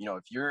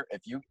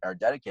if you are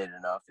dedicated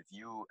enough, if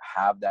you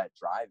have that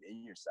drive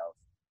in yourself,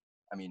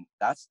 I mean,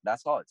 that's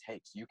all it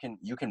takes. You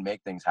can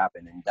make things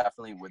happen, and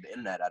definitely with the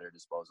internet at our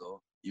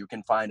disposal, you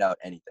can find out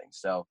anything.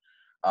 So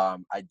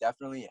I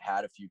definitely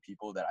had a few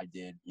people that I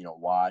did,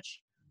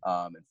 watch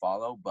and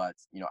follow, but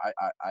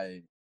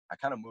I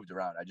kind of moved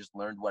around. I just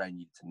learned what I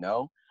needed to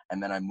know,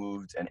 and then I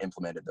moved and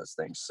implemented those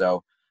things.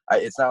 So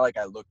it's not like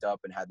I looked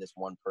up and had this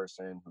one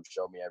person who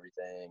showed me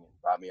everything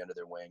and brought me under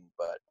their wing,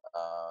 but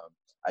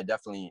I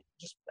definitely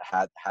just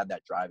had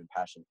that drive and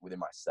passion within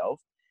myself,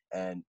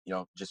 and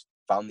just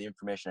found the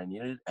information I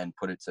needed and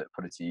put it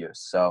to use.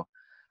 So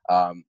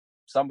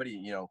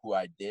somebody who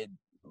I did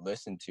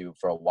listen to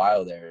for a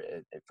while there,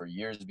 for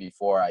years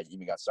before I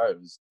even got started,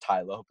 was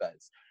Tai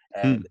Lopez,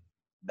 and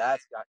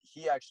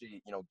he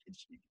actually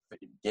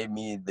gave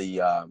me the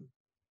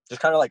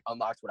just kind of like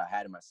unlocked what I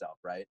had in myself,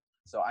 right?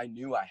 So I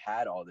knew I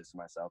had all this in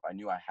myself. I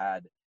knew I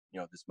had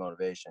this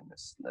motivation,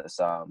 this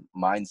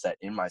mindset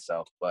in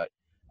myself, but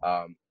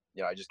I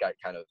just got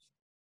kind of,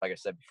 like I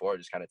said before,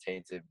 just kind of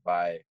tainted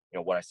by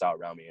what I saw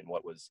around me and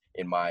what was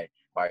in my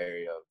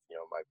area of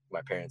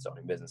my parents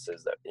owning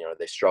businesses that,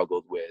 they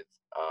struggled with.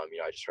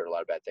 I just heard a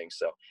lot of bad things.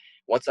 So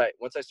once I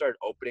started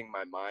opening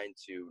my mind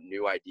to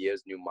new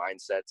ideas, new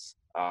mindsets,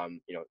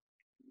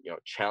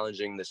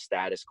 challenging the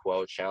status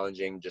quo,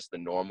 challenging just the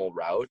normal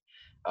route,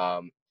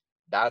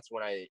 that's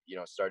when I,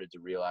 started to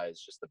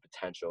realize just the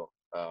potential,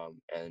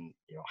 and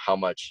how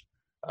much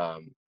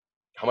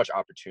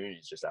opportunity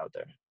is just out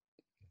there.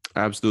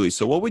 Absolutely.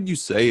 So what would you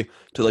say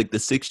to like the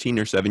 16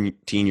 or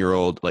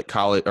 17-year-old, like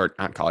college or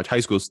not college,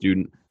 high school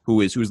student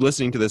who's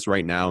listening to this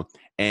right now,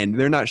 and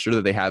they're not sure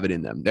that they have it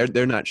in them.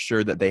 They're not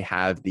sure that they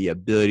have the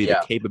ability, the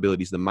Yeah.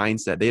 capabilities, the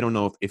mindset. They don't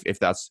know if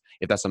that's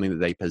something that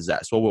they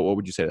possess. What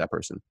would you say to that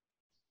person?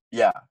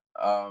 Yeah.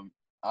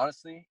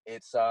 Honestly,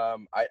 it's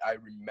I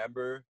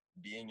remember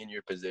being in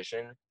your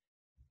position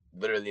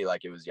literally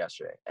like it was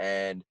yesterday.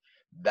 And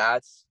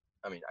that's,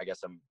 I mean, I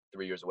guess I'm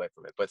 3 years away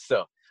from it, but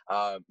still,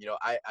 I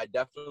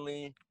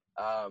definitely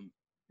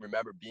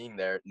remember being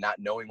there, not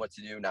knowing what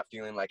to do, not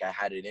feeling like I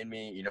had it in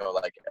me,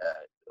 like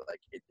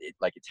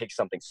it takes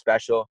something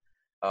special.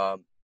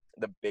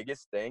 The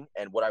biggest thing,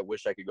 and what I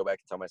wish I could go back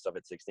and tell myself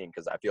at 16,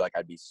 because I feel like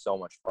I'd be so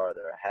much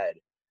farther ahead,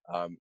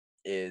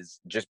 is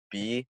just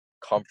be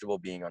comfortable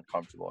being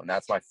uncomfortable. And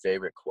that's my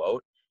favorite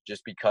quote,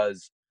 just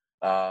because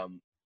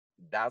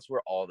that's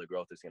where all the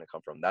growth is going to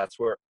come from. That's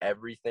where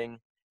everything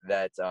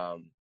that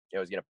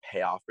is going to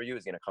pay off for you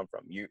is going to come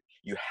from. You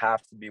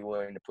have to be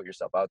willing to put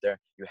yourself out there.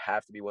 You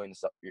have to be willing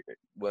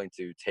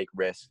to take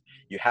risks.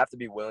 You have to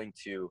be willing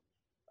to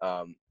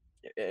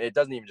it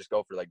doesn't even just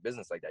go for like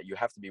business like that. You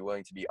have to be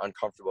willing to be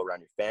uncomfortable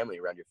around your family,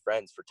 around your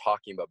friends, for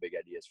talking about big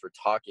ideas, for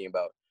talking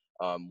about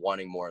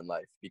wanting more in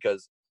life.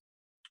 Because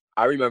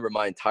I remember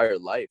my entire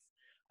life,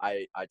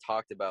 I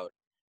talked about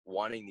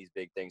wanting these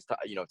big things,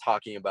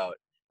 talking about,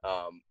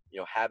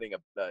 having a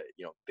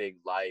big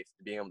life,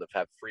 being able to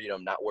have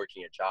freedom, not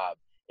working a job.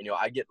 And,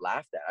 I get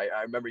laughed at.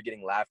 I remember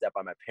getting laughed at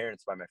by my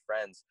parents, by my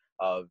friends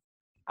of,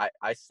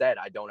 I said,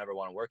 I don't ever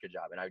want to work a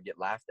job. And I would get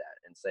laughed at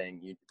and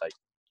saying,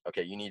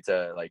 okay, you need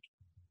to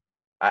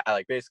I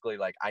like, basically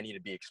like, I need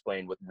to be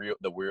explained what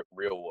the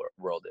real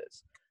world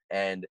is.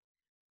 And,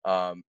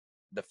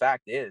 the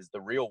fact is, the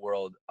real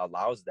world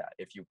allows that.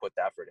 If you put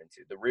the effort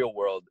into the real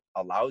world,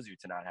 allows you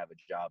to not have a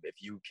job if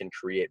you can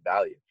create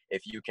value,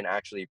 if you can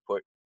actually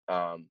put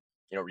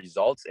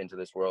results into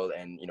this world,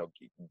 and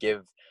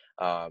give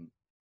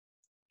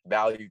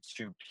value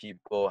to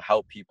people,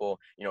 help people,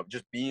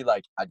 just be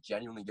like a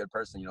genuinely good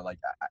person. Like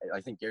I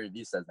think Gary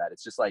Vee says that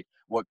it's just like,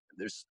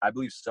 I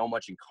believe so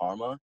much in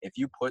karma. If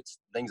you put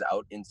things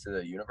out into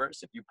the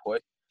universe, if you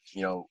put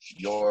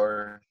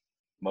your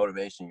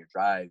motivation, your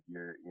drive,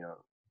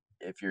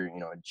 if you're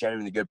a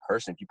genuinely good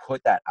person, if you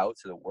put that out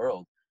to the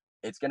world,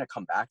 it's going to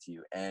come back to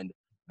you. And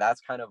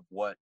that's kind of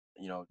what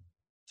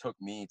took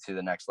me to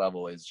the next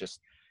level, is just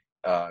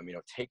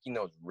taking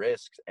those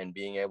risks and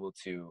being able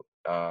to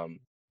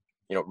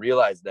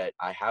realize that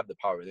I have the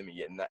power within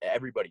me, and that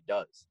everybody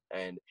does.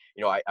 And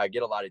I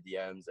get a lot of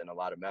DMs and a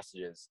lot of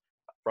messages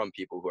from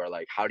people who are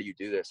like, how do you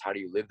do this, how do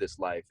you live this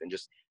life? And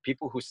just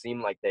people who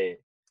seem like they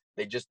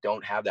just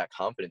don't have that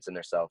confidence in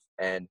themselves.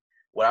 And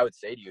what I would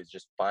say to you is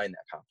just find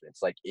that confidence.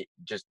 Like,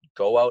 just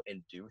go out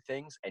and do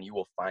things, and you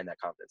will find that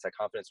confidence. That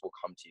confidence will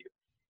come to you.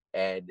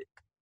 And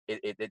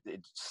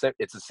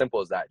it's as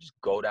simple as that. Just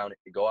go out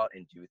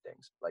and do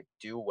things. Like,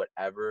 do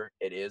whatever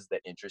it is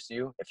that interests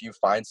you. If you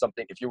find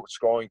something, if you're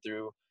scrolling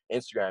through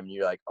Instagram and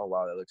you're like, oh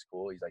wow, that looks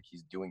cool,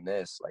 he's doing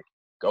this, like,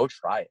 go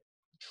try it.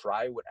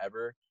 Try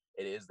whatever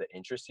it is that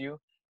interests you,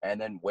 and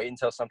then wait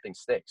until something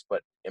sticks.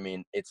 But I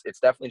mean, it's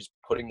definitely just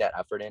putting that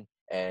effort in,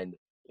 and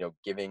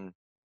giving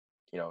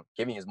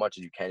as much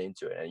as you can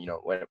into it. And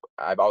when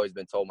I've always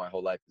been told my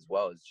whole life as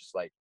well, is just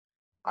like,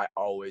 I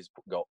always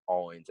go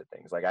all into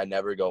things. Like, I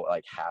never go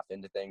like half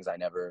into things. I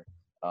never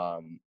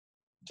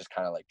just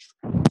kind of like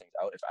try things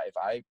out. If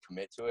I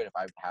commit to it, if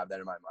I have that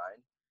in my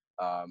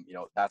mind,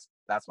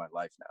 that's my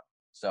life now.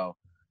 So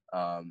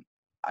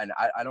and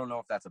I don't know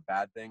if that's a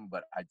bad thing,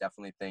 but I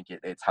definitely think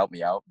it's helped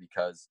me out,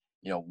 because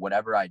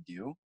whatever I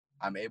do,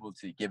 I'm able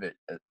to give it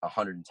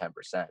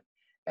 110%.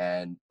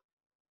 And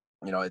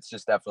it's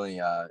just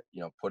definitely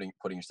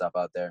putting yourself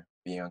out there,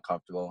 being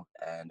uncomfortable,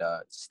 and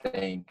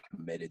staying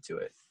committed to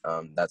it.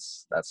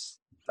 That's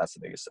the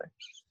biggest thing.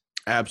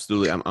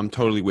 Absolutely. I'm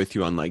totally with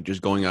you on like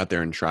just going out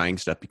there and trying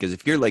stuff, because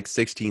if you're like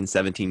 16,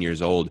 17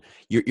 years old,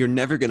 you're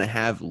never going to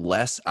have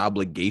less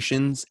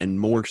obligations and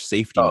more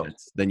safety Oh,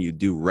 nets than you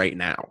do right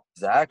now.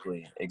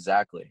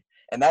 exactly.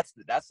 And that's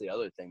the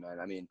other thing, man.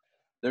 I mean,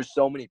 there's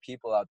so many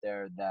people out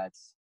there that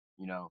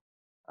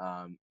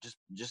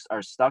just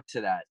are stuck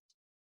to that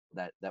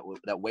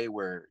way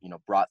we're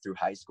brought through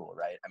high school,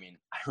 right? I mean,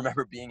 I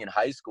remember being in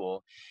high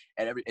school,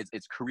 and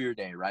it's career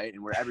day, right?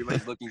 And where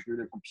everybody's looking through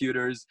their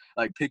computers,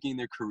 like picking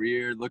their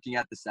career, looking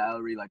at the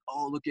salary, like,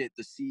 oh, look at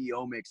the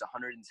CEO makes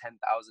 $110,000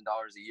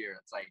 a year.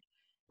 It's like,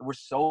 we're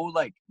so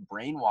like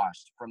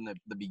brainwashed from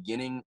the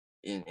beginning,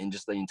 in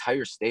just the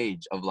entire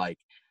stage of like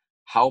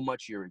how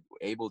much you're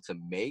able to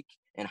make,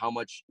 and how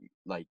much,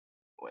 like,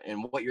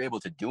 and what you're able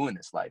to do in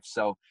this life.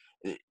 So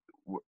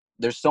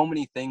there's so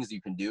many things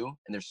you can do,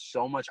 and there's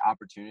so much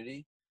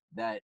opportunity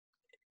that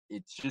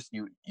it's just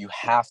you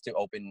have to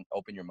open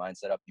your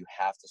mindset up. You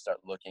have to start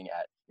looking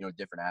at, you know,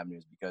 different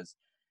avenues, because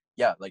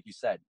yeah, like you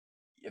said,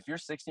 if you're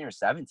 16 or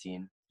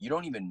 17, you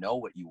don't even know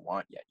what you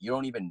want yet. You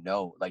don't even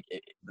know, like,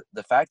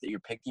 the fact that you're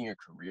picking your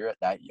career at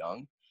that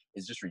young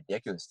is just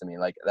ridiculous to me.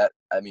 Like that,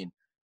 I mean,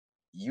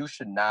 you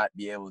should not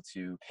be able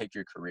to pick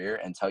your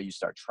career until you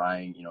start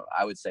trying, you know,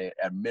 I would say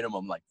at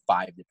minimum like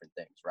 5 different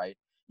things, right?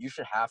 You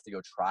should have to go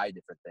try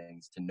different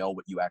things to know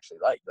what you actually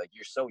like. Like,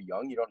 you're so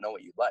young, you don't know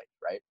what you like,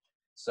 right?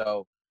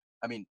 So,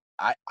 I mean,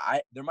 I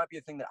there might be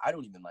a thing that I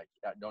don't even like,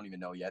 I don't even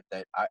know yet,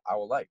 that I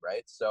will like,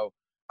 right? So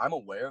I'm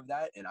aware of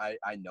that, and I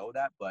know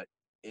that, but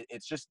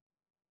it's just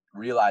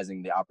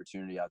realizing the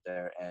opportunity out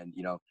there, and,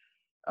 you know,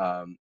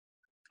 um,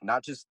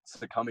 not just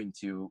succumbing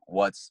to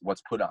what's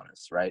put on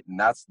us, right? And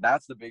that's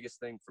the biggest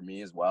thing for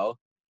me as well,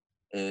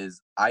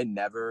 is I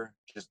never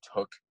just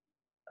took,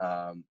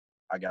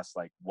 I guess,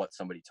 like, what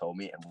somebody told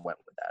me and went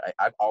with that.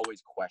 I've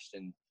always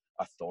questioned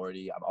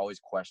authority. I've always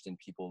questioned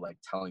people like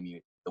telling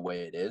me the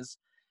way it is,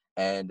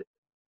 and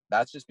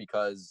that's just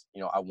because,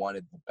 you know, I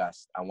wanted the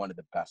best. I wanted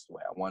the best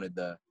way. I wanted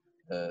the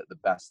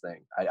best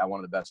thing. I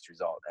wanted the best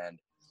result, and,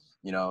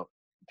 you know,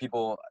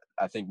 people,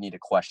 I think, need to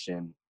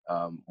question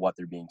what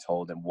they're being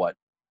told and what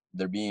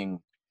they're being,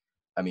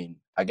 I mean,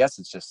 I guess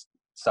it's just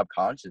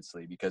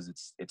subconsciously, because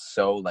it's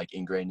so, like,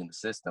 ingrained in the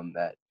system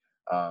that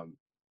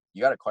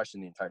you got to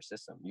question the entire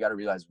system. You got to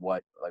realize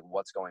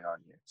what's going on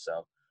here.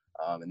 So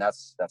and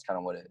that's kind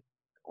of what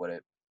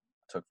it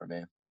took for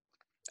me.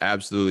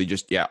 Absolutely.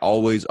 Just, yeah,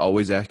 always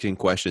asking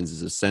questions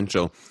is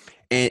essential.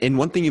 And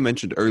one thing you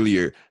mentioned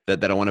earlier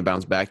that I want to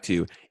bounce back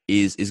to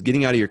is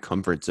getting out of your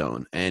comfort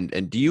zone.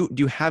 And do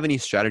you have any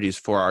strategies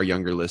for our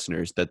younger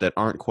listeners that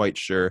aren't quite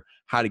sure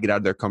how to get out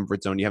of their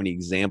comfort zone? Do you have any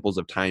examples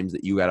of times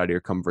that you got out of your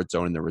comfort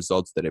zone and the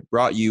results that it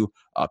brought you?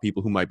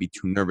 People who might be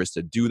too nervous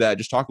to do that.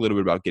 Just talk a little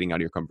bit about getting out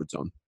of your comfort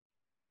zone.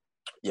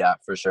 Yeah,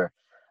 for sure.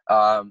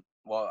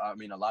 Well, I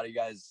mean, a lot of you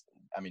guys,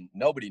 I mean,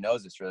 nobody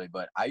knows this really,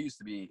 but I used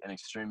to be an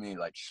extremely,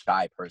 like,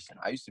 shy person.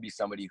 I used to be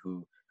somebody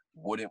who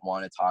wouldn't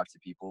want to talk to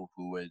people,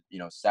 who would, you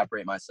know,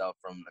 separate myself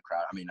from the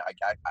crowd. I mean,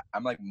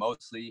 I'm like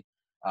mostly,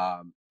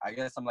 I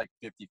guess I'm like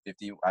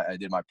 50-50. I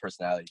did my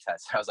personality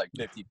test. I was like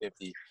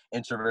 50-50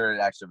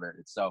 introverted,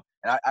 extroverted. So,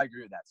 and I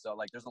agree with that. So,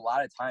 like, there's a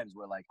lot of times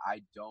where, like,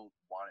 I don't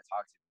want to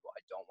talk to people.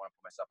 I don't want to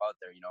put myself out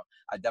there. You know,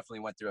 I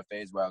definitely went through a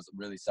phase where I was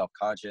really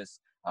self-conscious.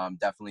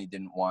 Definitely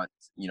didn't want,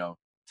 you know,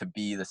 to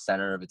be the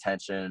center of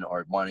attention,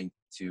 or wanting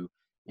to,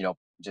 you know,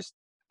 just,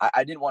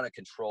 I didn't want to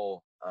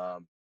control. I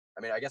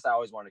mean, I guess I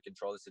always wanted to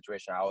control the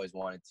situation. I always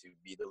wanted to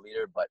be the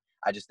leader, but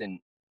I just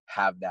didn't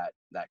have that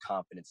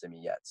confidence in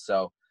me yet.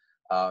 So,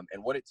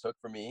 and what it took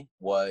for me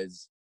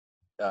was,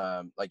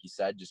 like you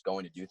said, just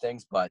going to do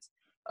things, but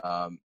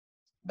um,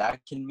 that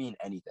can mean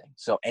anything.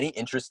 So any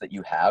interest that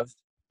you have,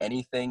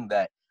 anything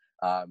that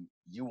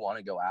you want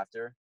to go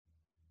after,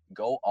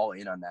 go all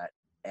in on that.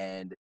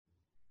 And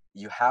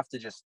you have to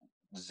just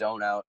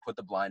zone out, put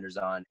the blinders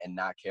on, and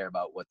not care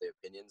about what the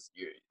opinions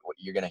what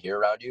you're going to hear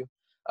around you.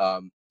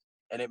 Um,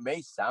 and it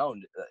may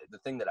sound, the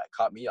thing that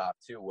caught me off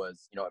too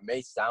was, you know, it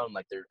may sound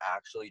like they're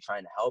actually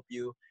trying to help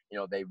you. You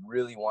know, they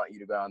really want you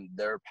to go on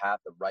their path,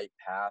 the right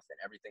path, and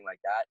everything like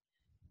that.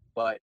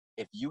 But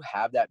if you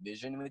have that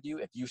vision with you,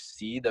 if you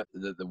see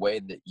the way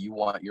that you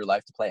want your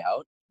life to play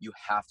out, you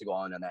have to go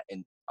on that.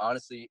 And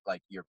honestly,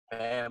 like, your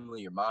family,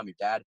 your mom, your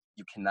dad,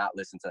 you cannot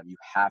listen to them. You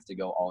have to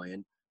go all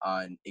in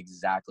on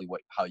exactly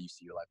how you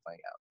see your life playing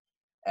out.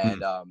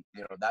 And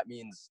you know, that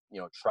means, you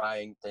know,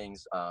 trying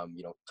things,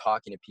 you know,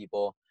 talking to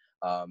people,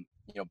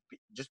 you know,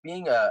 just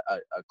being a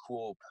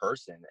cool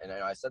person. And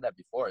I said that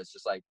before. It's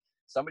just like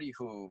somebody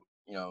who,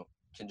 you know,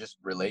 can just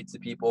relate to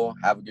people,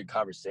 have good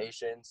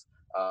conversations,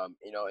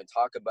 you know, and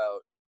talk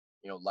about,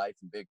 you know, life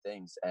and big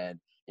things. And,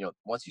 you know,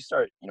 once you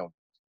start, you know,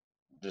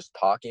 just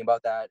talking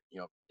about that, you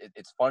know,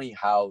 it's funny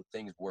how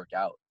things work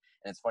out,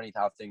 and it's funny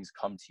how things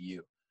come to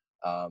you,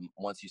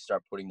 once you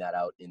start putting that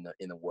out in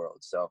the world.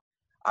 So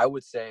I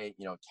would say,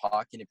 you know,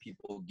 talking to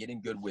people,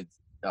 getting good with,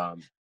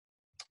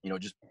 you know,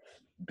 just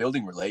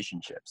building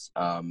relationships,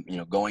 you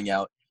know, going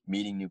out,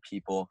 meeting new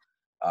people,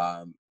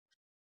 um,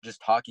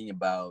 just talking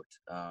about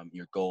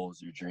your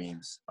goals, your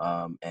dreams,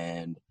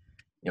 and,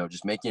 you know,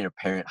 just making it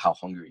apparent how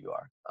hungry you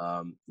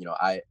are. You know,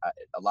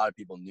 a lot of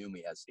people knew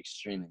me as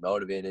extremely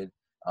motivated,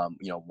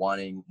 you know,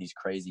 wanting these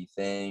crazy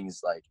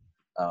things, like,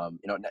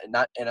 you know,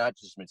 not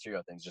just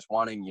material things, just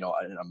wanting, you know,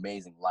 an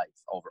amazing life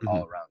all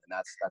Mhm. around, and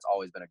that's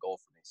always been a goal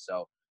for me.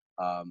 So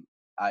um,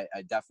 I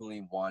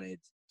definitely wanted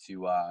to,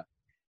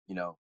 you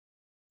know,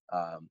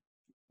 um,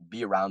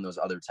 be around those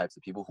other types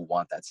of people who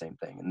want that same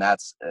thing, and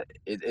that's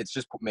it's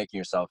just making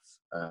yourself,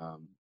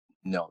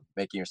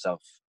 making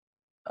yourself,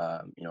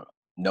 you know,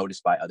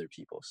 noticed by other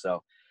people.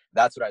 So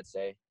that's what I'd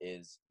say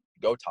is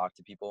go talk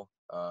to people.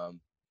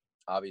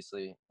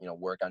 Obviously, you know,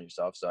 work on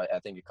yourself. So I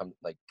think it comes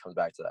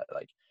back to that.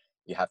 Like,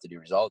 you have to do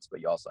results, but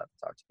you also have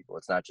to talk to people.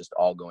 It's not just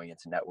all going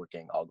into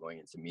networking, all going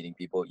into meeting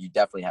people. You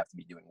definitely have to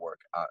be doing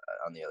work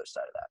on the other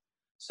side of that.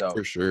 So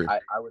For sure. I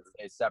would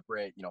say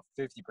separate,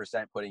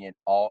 50%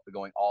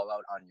 going all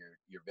out on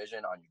your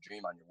vision, on your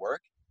dream, on your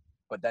work.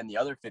 But then the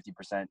other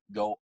 50%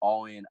 go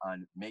all in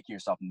on making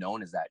yourself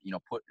known as that,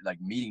 put like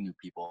meeting new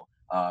people,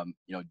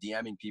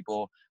 DMing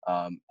people,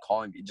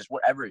 calling, just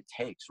whatever it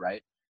takes.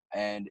 Right.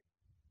 And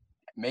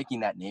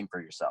making that name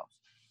for yourself.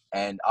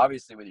 And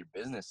obviously with your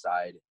business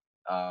side,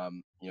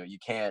 you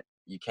can't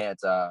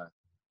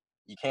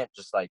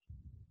just like,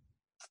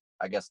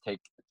 I guess, take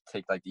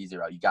like the easy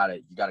route. You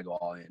gotta go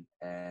all in.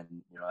 And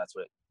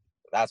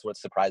that's what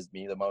surprised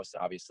me the most.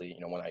 Obviously,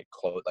 when I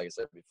closed, like I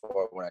said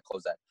before, when I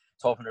closed that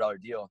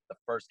 $1,200 deal, the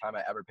first time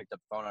I ever picked up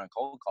the phone on a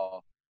cold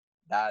call,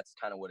 that's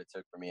kind of what it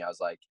took for me. I was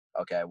like,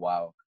 okay,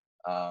 wow.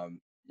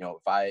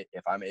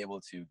 If I'm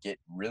able to get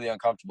really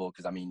uncomfortable,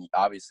 because I mean,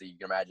 obviously you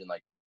can imagine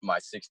like my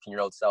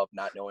 16-year-old self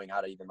not knowing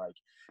how to even like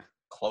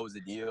close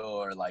a deal,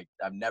 or like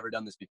I've never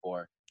done this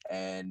before,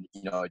 and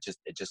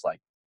it just like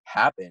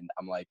happened.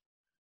 I'm like,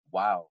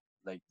 wow,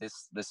 like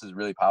this is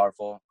really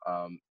powerful.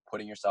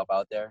 Putting yourself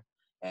out there,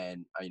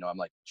 and I'm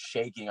like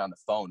shaking on the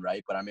phone,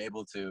 right? But I'm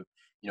able to,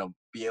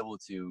 be able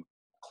to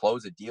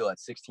close a deal at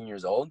 16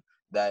 years old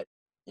that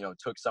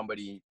took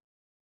somebody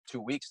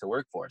 2 weeks to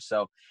work for.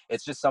 So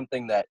it's just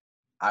something that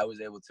I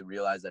was able to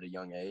realize at a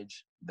young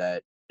age,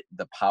 that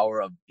the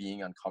power of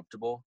being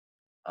uncomfortable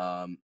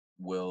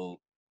will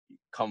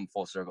come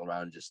full circle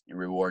around and just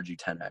reward you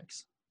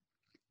 10x.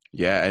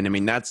 Yeah, and I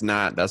mean that's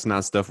not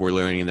stuff we're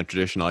learning in the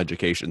traditional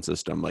education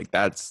system. Like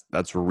that's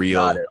Not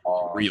real at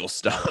all. real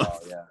Not at all.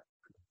 stuff.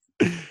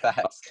 Yeah.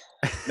 Facts.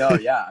 No,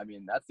 yeah. I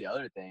mean, that's the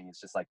other thing. It's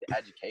just like the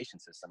education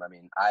system. I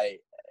mean, I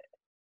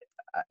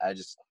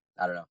just,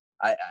 I don't know.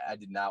 I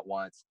did not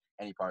want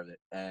any part of it.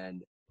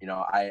 And,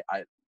 I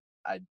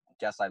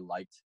guess I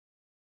liked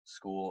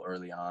school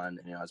early on,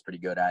 and, I was pretty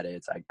good at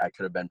it. I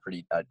could have been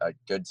a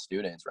good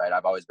student, right?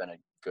 I've always been a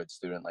good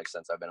student, like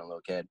since I've been a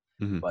little kid.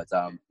 Mhm. But,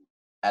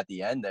 at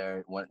the end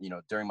there, when,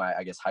 during my,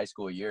 I guess, high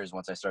school years,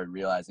 once I started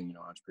realizing,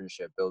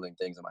 entrepreneurship, building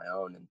things on my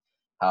own, and,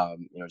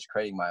 just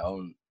creating my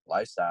own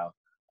lifestyle,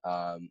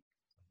 um,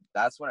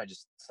 that's when I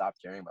just stopped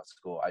caring about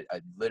school.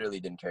 I literally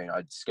didn't care.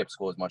 I'd skip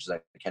school as much as I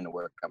can to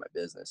work on my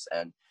business.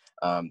 And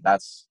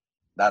that's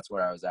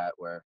where I was at,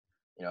 where,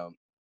 you know,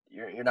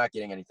 you're not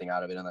getting anything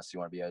out of it unless you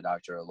want to be a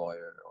doctor or a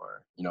lawyer,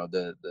 or,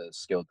 the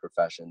skilled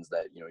professions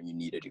that, you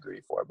need a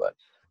degree for. But,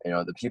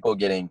 the people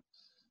getting,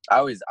 I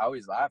always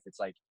laugh. It's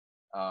like,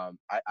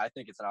 I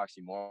think it's an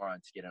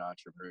oxymoron to get an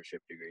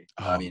entrepreneurship degree.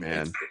 I Oh mean,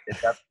 man.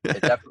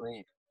 it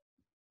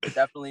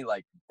definitely,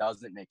 like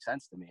doesn't make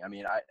sense to me. I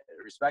mean, I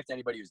respect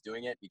anybody who's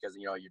doing it, because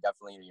you're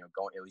definitely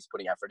going, at least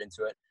putting effort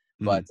into it.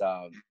 Mhm. But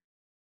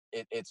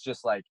it's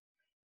just like,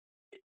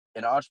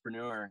 an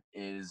entrepreneur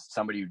is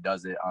somebody who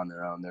does it on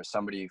their own. There's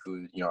somebody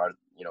who are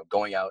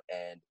going out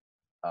and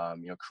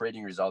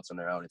creating results on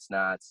their own. It's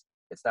not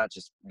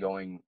just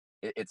going.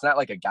 It's not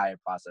like a guided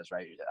process,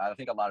 right? I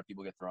think a lot of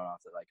people get thrown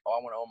off. They're like, oh,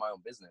 I want to own my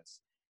own business.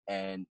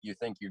 And you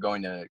think you're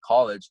going to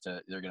college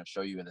they're going to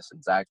show you this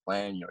exact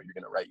plan. You're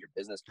going to write your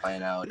business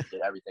plan out and get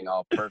everything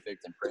all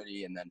perfect and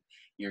pretty. And then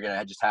you're going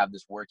to just have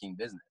this working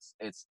business.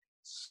 It's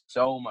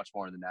so much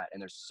more than that.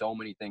 And there's so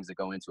many things that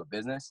go into a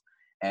business.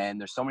 And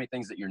there's so many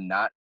things that you're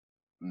not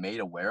made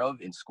aware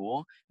of in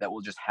school that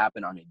will just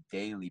happen on a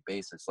daily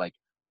basis. Like,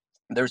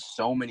 there's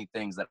so many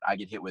things that I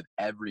get hit with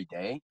every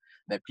day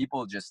that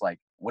people just like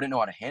wouldn't know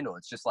how to handle.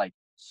 It's just like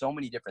so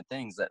many different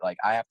things that like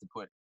I have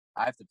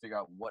to figure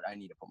out what I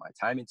need to put my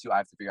time into. I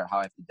have to figure out how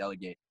I have to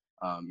delegate,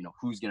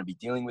 who's going to be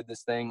dealing with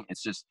this thing.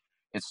 It's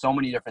so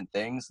many different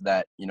things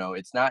that,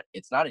 it's not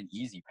an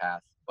easy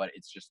path, but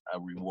it's just a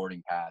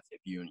rewarding path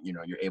if you're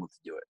able to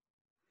do it.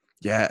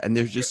 Yeah, and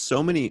there's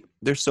so many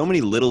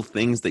little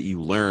things that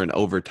you learn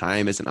over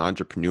time as an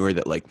entrepreneur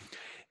that like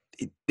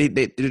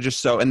they're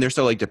just so, and they're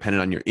so like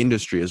dependent on your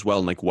industry as well,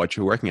 and like what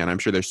you're working on. I'm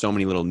sure there's so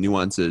many little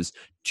nuances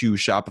to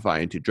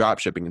Shopify and to drop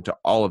shipping and to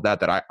all of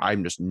that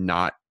I'm just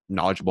not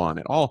knowledgeable on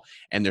at all.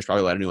 And there's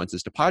probably a lot of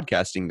nuances to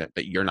podcasting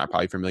that you're not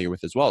probably familiar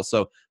with as well.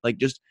 So like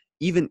just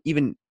even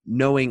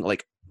knowing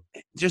like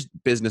just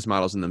business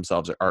models in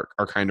themselves are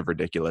kind of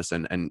ridiculous,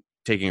 and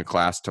taking a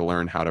class to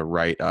learn how to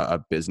write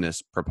a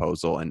business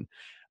proposal and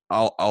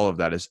all of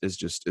that is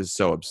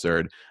so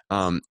absurd.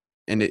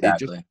 And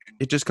Exactly.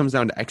 it just comes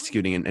down to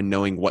executing and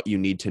knowing what you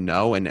need to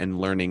know, and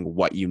learning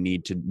what you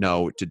need to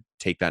know to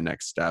take that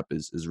next step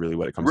is really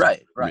what it comes down to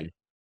Right. for Right. me.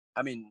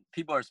 I mean,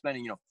 people are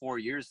spending, 4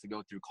 years to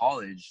go through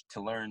college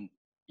to learn,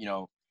 you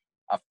know,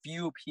 a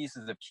few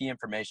pieces of key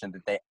information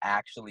that they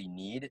actually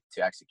need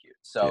to execute.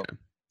 Yeah. So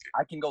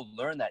I can go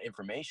learn that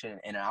information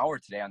in an hour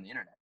today on the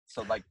internet.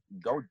 So like,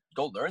 go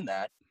learn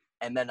that,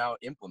 and then I'll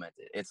implement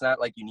it. It's not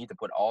like you need to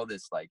put all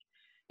this like,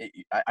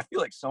 I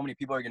feel like so many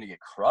people are going to get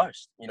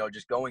crushed,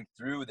 just going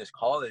through this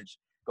college,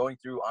 going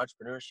through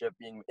entrepreneurship,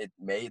 being it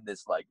made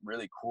this like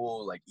really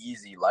cool, like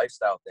easy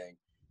lifestyle thing.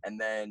 And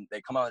then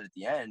they come out at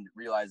the end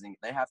realizing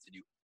they have to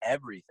do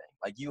everything.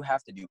 Like, you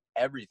have to do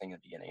everything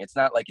at the beginning. It's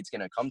not like it's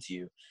going to come to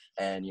you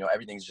and,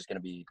 everything's just going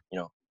to be,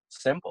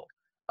 simple.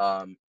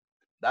 Um,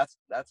 that's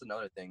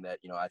another thing that,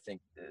 I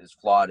think is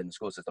flawed in the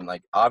school system.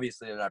 Like,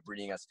 obviously they're not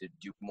breeding us to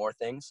do more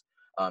things,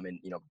 and,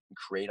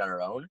 create on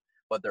our own,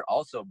 but they're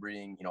also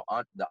breeding,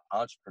 the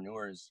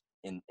entrepreneurs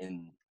in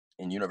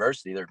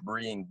university. They're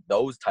breeding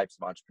those types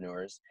of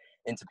entrepreneurs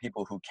into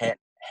people who can't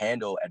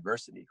handle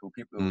adversity,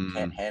 people who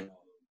can't handle,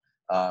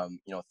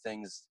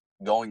 things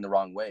going the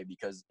wrong way,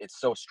 because it's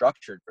so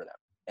structured for them.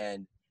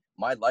 And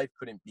my life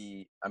couldn't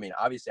be, I mean,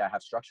 obviously I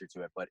have structure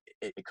to it, but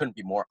it couldn't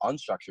be more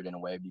unstructured in a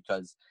way,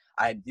 because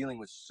I'm dealing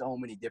with so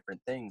many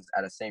different things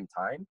at the same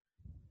time.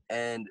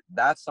 And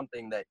that's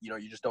something that,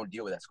 you just don't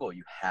deal with at school.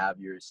 You have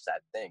your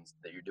set things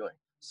that you're doing.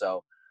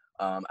 So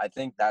I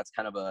think that's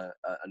kind of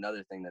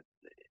another thing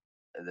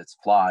that's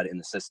flawed in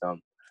the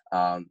system,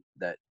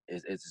 that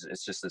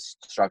it's just a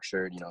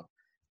structured,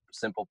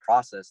 simple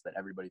process that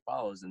everybody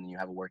follows, and then you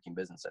have a working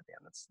business at the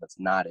end. That's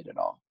not it at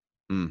all.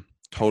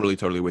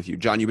 Totally with you.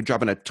 John, you've been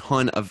dropping a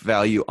ton of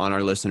value on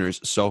our listeners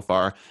so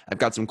far. I've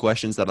got some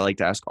questions that I like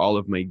to ask all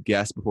of my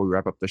guests before we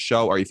wrap up the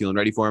show. Are you feeling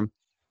ready for them?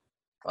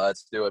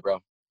 Let's do it, bro.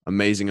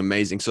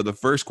 Amazing. So the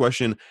first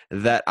question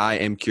that I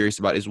am curious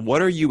about is,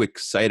 what are you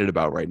excited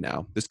about right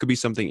now? This could be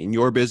something in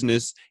your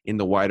business, in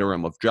the wider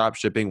realm of drop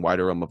shipping,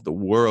 wider realm of the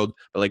world,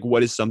 but like,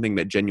 what is something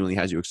that genuinely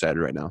has you excited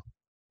right now?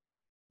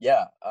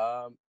 Yeah.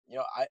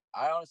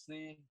 I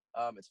honestly,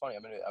 it's funny.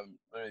 I'm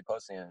literally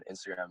posting an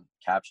Instagram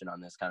caption on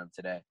this kind of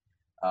today.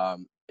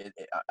 I'm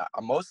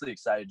mostly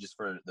excited just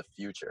for the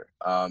future.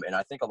 And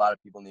I think a lot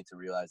of people need to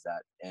realize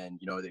that. And,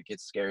 it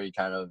gets scary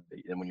kind of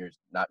when you're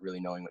not really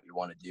knowing what you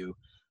want to do.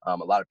 A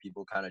lot of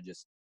people kind of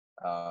just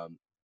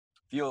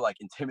feel like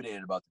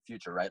intimidated about the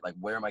future, right? Like,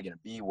 where am I going to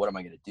be? What am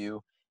I going to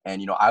do?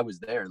 And, I was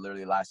there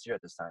literally last year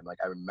at this time. Like,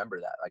 I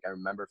remember that. Like, I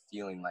remember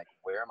feeling like,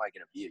 where am I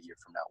going to be a year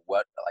from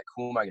now?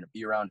 Who am I going to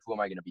be around? Who am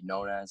I going to be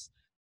known as?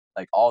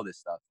 Like, all this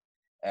stuff.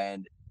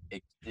 And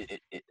it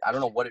I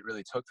don't know what it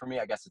really took for me.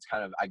 I guess it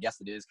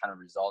is kind of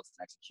results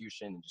and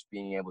execution, and just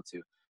being able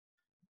to,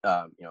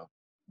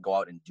 go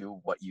out and do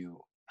what you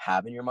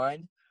have in your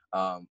mind.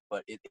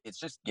 But it's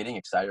just getting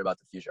excited about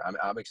the future.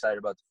 I'm excited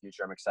about the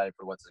future. I'm excited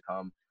for what's to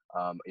come.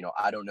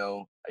 I don't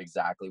know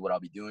exactly what I'll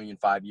be doing in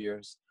 5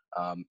 years.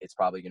 It's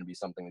probably going to be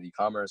something with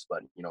e-commerce,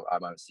 but,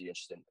 I'm obviously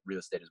interested in real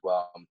estate as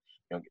well. I'm,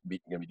 going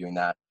to be doing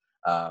that.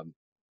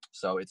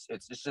 So it's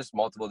just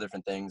multiple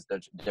different things.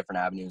 There's different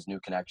avenues, new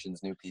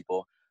connections, new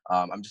people.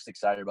 I'm just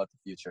excited about the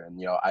future. And,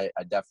 I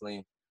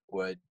definitely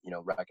would,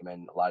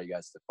 recommend a lot of you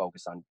guys to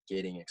focus on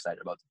getting excited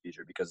about the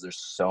future, because there's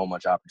so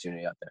much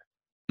opportunity out there.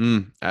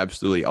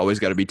 Absolutely. Always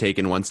got to be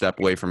taken one step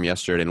away from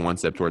yesterday and one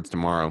step towards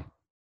tomorrow.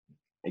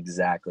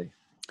 Exactly.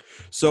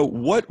 So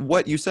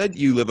what you said,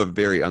 you live a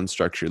very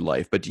unstructured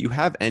life, but do you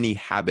have any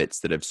habits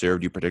that have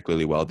served you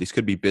particularly well? These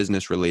could be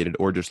business related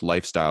or just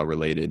lifestyle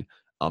related,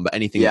 but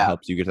anything that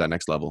helps you get to that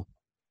next level.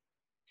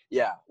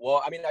 Yeah.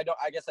 Well, I mean,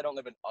 I guess I don't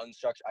live an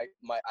unstructured, I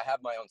have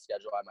my own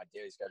schedule. I have my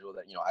daily schedule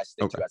that, I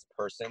stick to as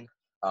a person,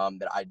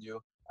 that I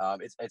do.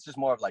 It's just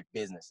more of like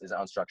business is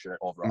unstructured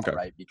overall,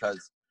 right?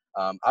 Because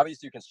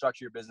obviously you can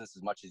structure your business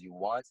as much as you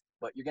want,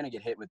 but you're going to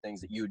get hit with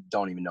things that you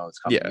don't even know is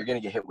coming. You're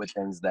going to get hit with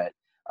things that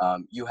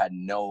you had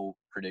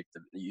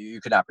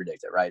you could not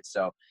predict it, right?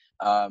 So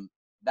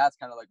that's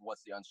kind of like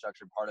what's the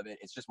unstructured part of it.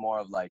 It's just more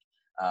of like,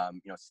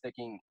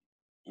 sticking,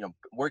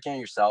 working on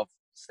yourself,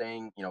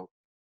 staying,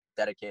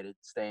 dedicated,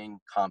 staying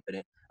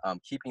confident,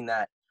 keeping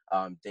that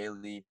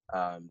daily,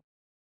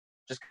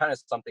 just kind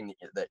of something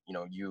that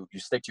you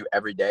stick to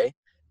every day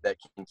that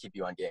can keep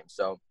you on game.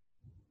 So,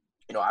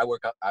 I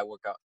work out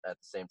at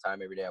the same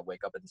time every day. I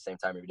wake up at the same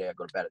time every day. I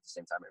go to bed at the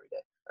same time every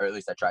day, or at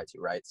least I try to,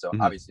 right? So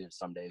obviously there's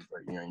some days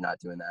where, you're not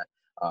doing that,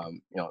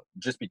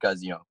 just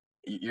because,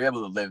 you're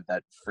able to live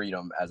that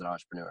freedom as an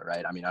entrepreneur,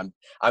 right? I mean,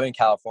 I'm in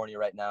California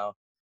right now,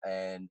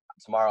 and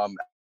tomorrow I'm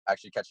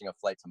actually catching a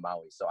flight to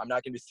Maui. So I'm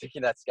not going to be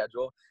sticking that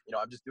schedule.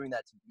 I'm just doing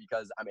that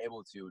because I'm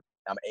able to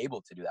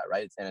do that,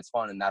 right? And it's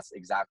fun. And that's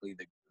exactly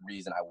the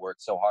reason I work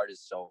so hard,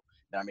 is so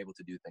that I'm able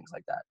to do things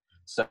like that.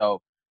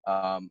 So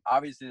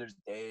obviously there's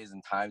days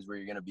and times where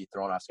you're going to be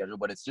thrown off schedule,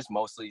 but it's just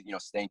mostly,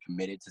 staying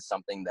committed to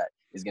something that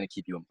is going to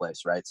keep you in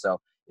place, right? So,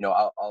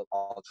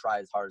 I'll try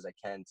as hard as I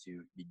can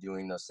to be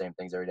doing those same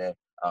things every day,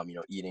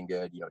 eating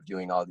good,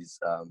 doing all these,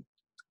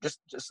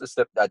 just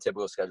a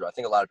typical schedule. I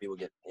think a lot of people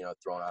get,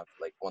 thrown off.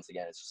 Like, once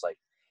again, it's just like,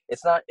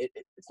 it's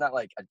not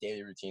like a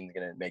daily routine is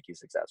going to make you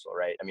successful,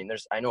 right? I mean,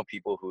 I know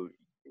people who,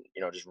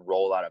 just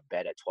roll out of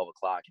bed at 12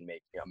 o'clock and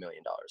make $1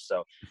 million.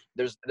 So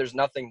there's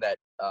nothing that,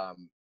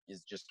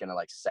 is just going to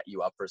like set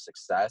you up for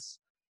success.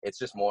 It's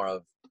just more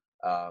of,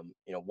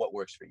 what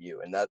works for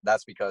you. And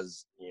that's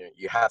because,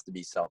 you have to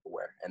be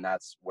self-aware. And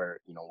that's where,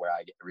 where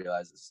I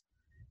realize is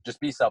just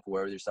be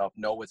self-aware with yourself,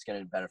 know what's going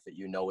to benefit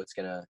you, know what's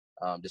going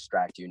to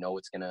distract you, know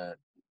what's going to,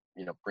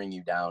 bring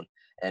you down,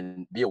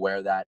 and be aware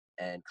of that,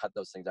 and cut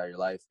those things out of your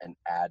life and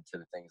add to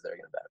the things that are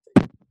going to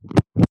benefit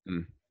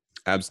you.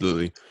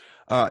 Absolutely.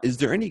 Is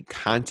there any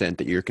content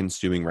that you're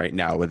consuming right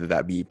now, whether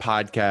that be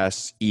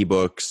podcasts,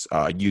 ebooks,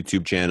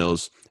 YouTube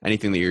channels,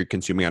 anything that you're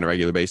consuming on a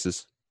regular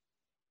basis?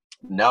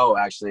 No,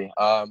 actually.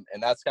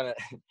 And that's kind of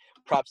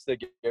props to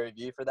Gary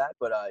Vee for that.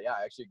 But yeah,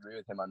 I actually agree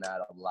with him on that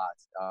a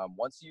lot.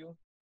 Once you,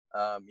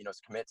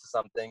 commit to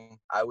something,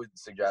 I would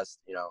suggest,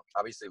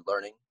 obviously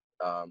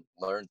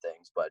learn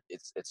things, but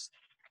it's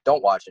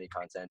don't watch any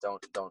content.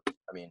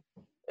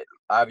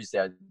 Obviously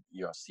I,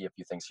 see a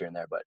few things here and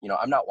there, but,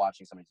 I'm not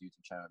watching somebody's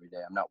YouTube channel every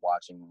day. I'm not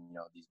watching,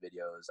 these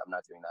videos. I'm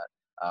not doing that.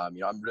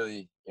 I'm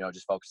really,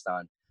 just focused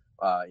on,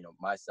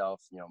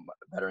 myself,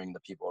 bettering the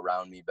people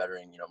around me,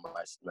 bettering,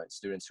 my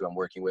students who I'm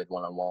working with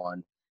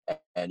one-on-one,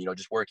 and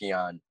just working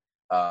on,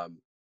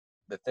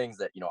 the things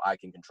that, I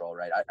can control,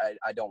 right?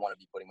 I don't want to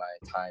be putting my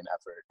time,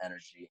 effort,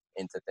 energy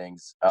into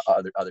things,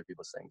 other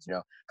people's things.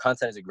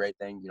 Content is a great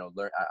thing.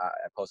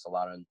 I post a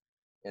lot on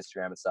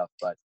Instagram and stuff,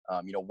 but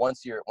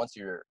once you're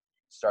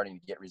starting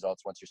to get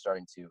results, once you're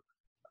starting to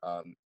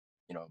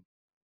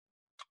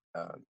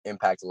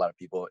impact a lot of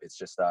people, it's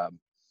just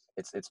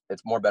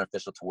it's more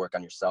beneficial to work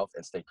on yourself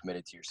and stay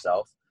committed to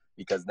yourself,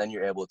 because then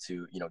you're able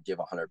to give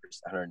 100%,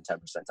 110%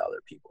 to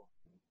other people.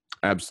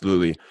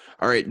 Absolutely.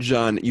 All right,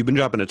 John, you've been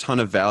dropping a ton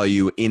of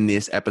value in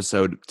this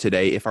episode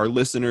today. If our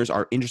listeners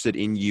are interested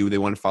in you, they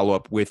want to follow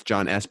up with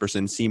John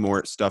Esperson, see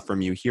more stuff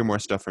from you, hear more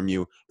stuff from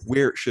you,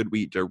 where should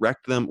we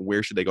direct them?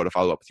 Where should they go to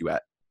follow up with you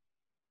at?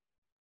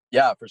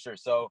 Yeah, for sure.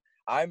 So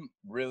I'm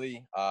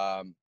really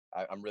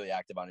I'm really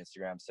active on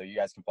Instagram, so you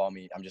guys can follow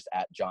me. I'm just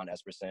at John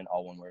Esperson,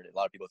 all one word. A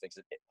lot of people think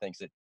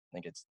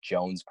it's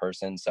Jones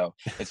person, so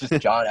it's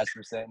just John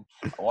Esperson,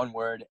 one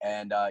word.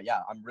 And yeah,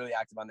 I'm really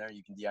active on there.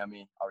 You can DM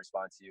me, I'll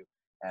respond to you.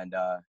 And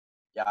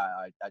yeah,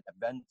 I've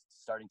been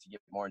starting to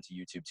get more into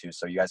YouTube too,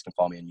 so you guys can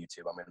follow me on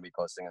YouTube. I'm going to be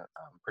posting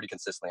pretty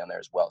consistently on there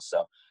as well.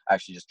 So I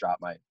actually just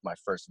dropped my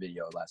first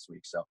video last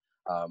week, so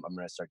I'm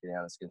going to start getting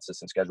on this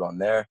consistent schedule on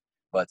there.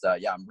 But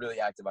yeah, I'm really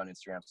active on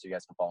Instagram, so you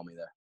guys can follow me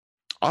there.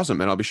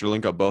 Awesome. And I'll be sure to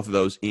link up both of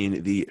those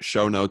in the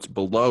show notes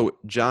below.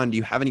 John, do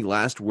you have any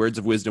last words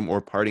of wisdom or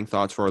parting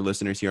thoughts for our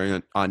listeners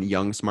here on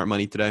Young Smart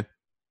Money today?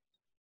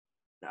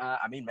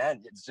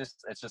 Man, it's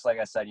just like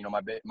I said,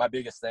 my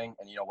biggest thing,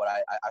 and what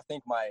I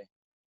think my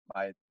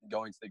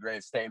going to the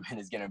grave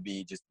statement is going to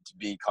be just to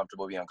be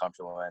comfortable, be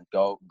uncomfortable, and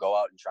go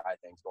out and try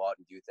things, go out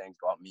and do things,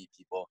 go out and meet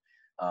people.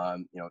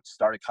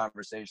 Start a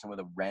conversation with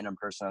a random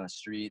person on the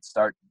street,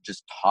 start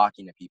just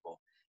talking to people.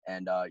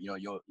 And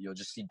you'll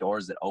just see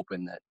doors that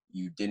open that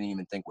you didn't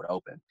even think would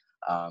open.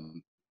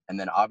 And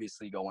then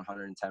obviously go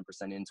 110%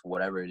 into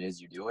whatever it is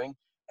you're doing,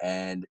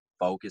 and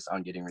focus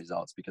on getting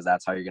results, because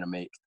that's how you're going to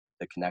make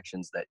the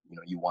connections that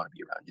you want to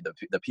be around.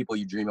 The people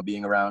you dream of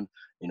being around,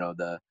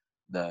 the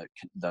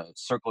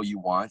circle you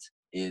want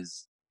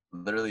is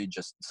literally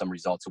just some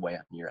results away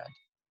on your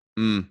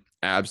end.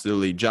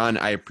 Absolutely. John,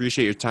 I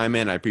appreciate your time,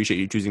 man. I appreciate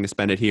you choosing to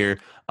spend it here.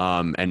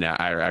 And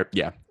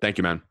yeah, thank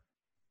you, man.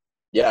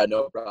 Yeah,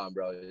 no problem,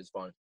 bro. It's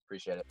fun.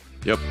 Appreciate it.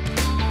 Yep.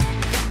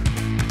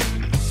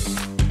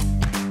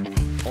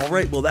 All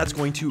right, well, that's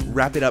going to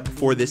wrap it up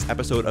for this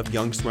episode of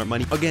Young Smart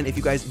Money. Again, if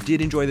you guys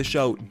did enjoy the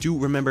show, do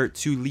remember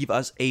to leave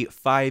us a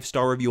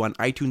 5-star review on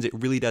iTunes. It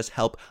really does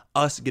help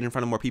us get in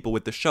front of more people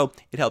with the show.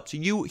 It helps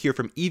you hear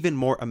from even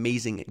more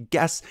amazing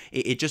guests.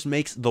 It just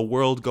makes the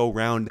world go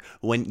round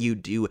when you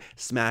do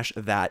smash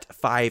that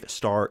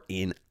 5-star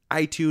in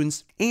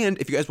iTunes. And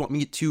if you guys want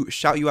me to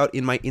shout you out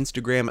in my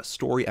Instagram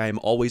story, I am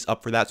always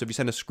up for that. So if you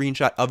send a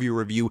screenshot of your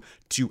review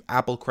to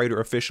Apple Creator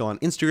Official on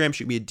Instagram,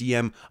 shoot me a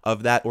DM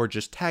of that, or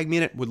just tag me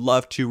in it. Would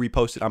love to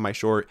repost it on my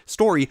short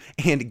story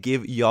and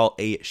give y'all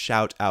a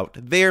shout out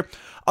there.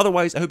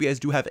 Otherwise, I hope you guys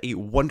do have a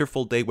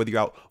wonderful day, whether you're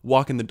out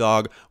walking the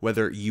dog,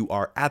 whether you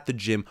are at the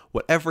gym,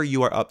 whatever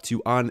you are up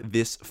to on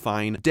this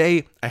fine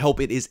day. I hope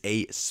it is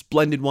a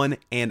splendid one,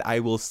 and I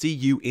will see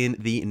you in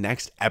the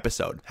next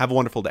episode. Have a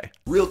wonderful day.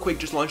 Real quick,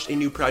 just launched a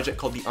new project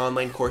called the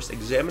Online Course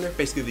Examiner,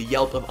 basically the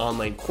Yelp of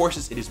online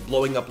courses. It is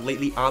blowing up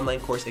lately,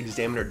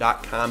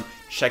 onlinecourseexaminer.com.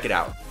 Check it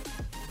out.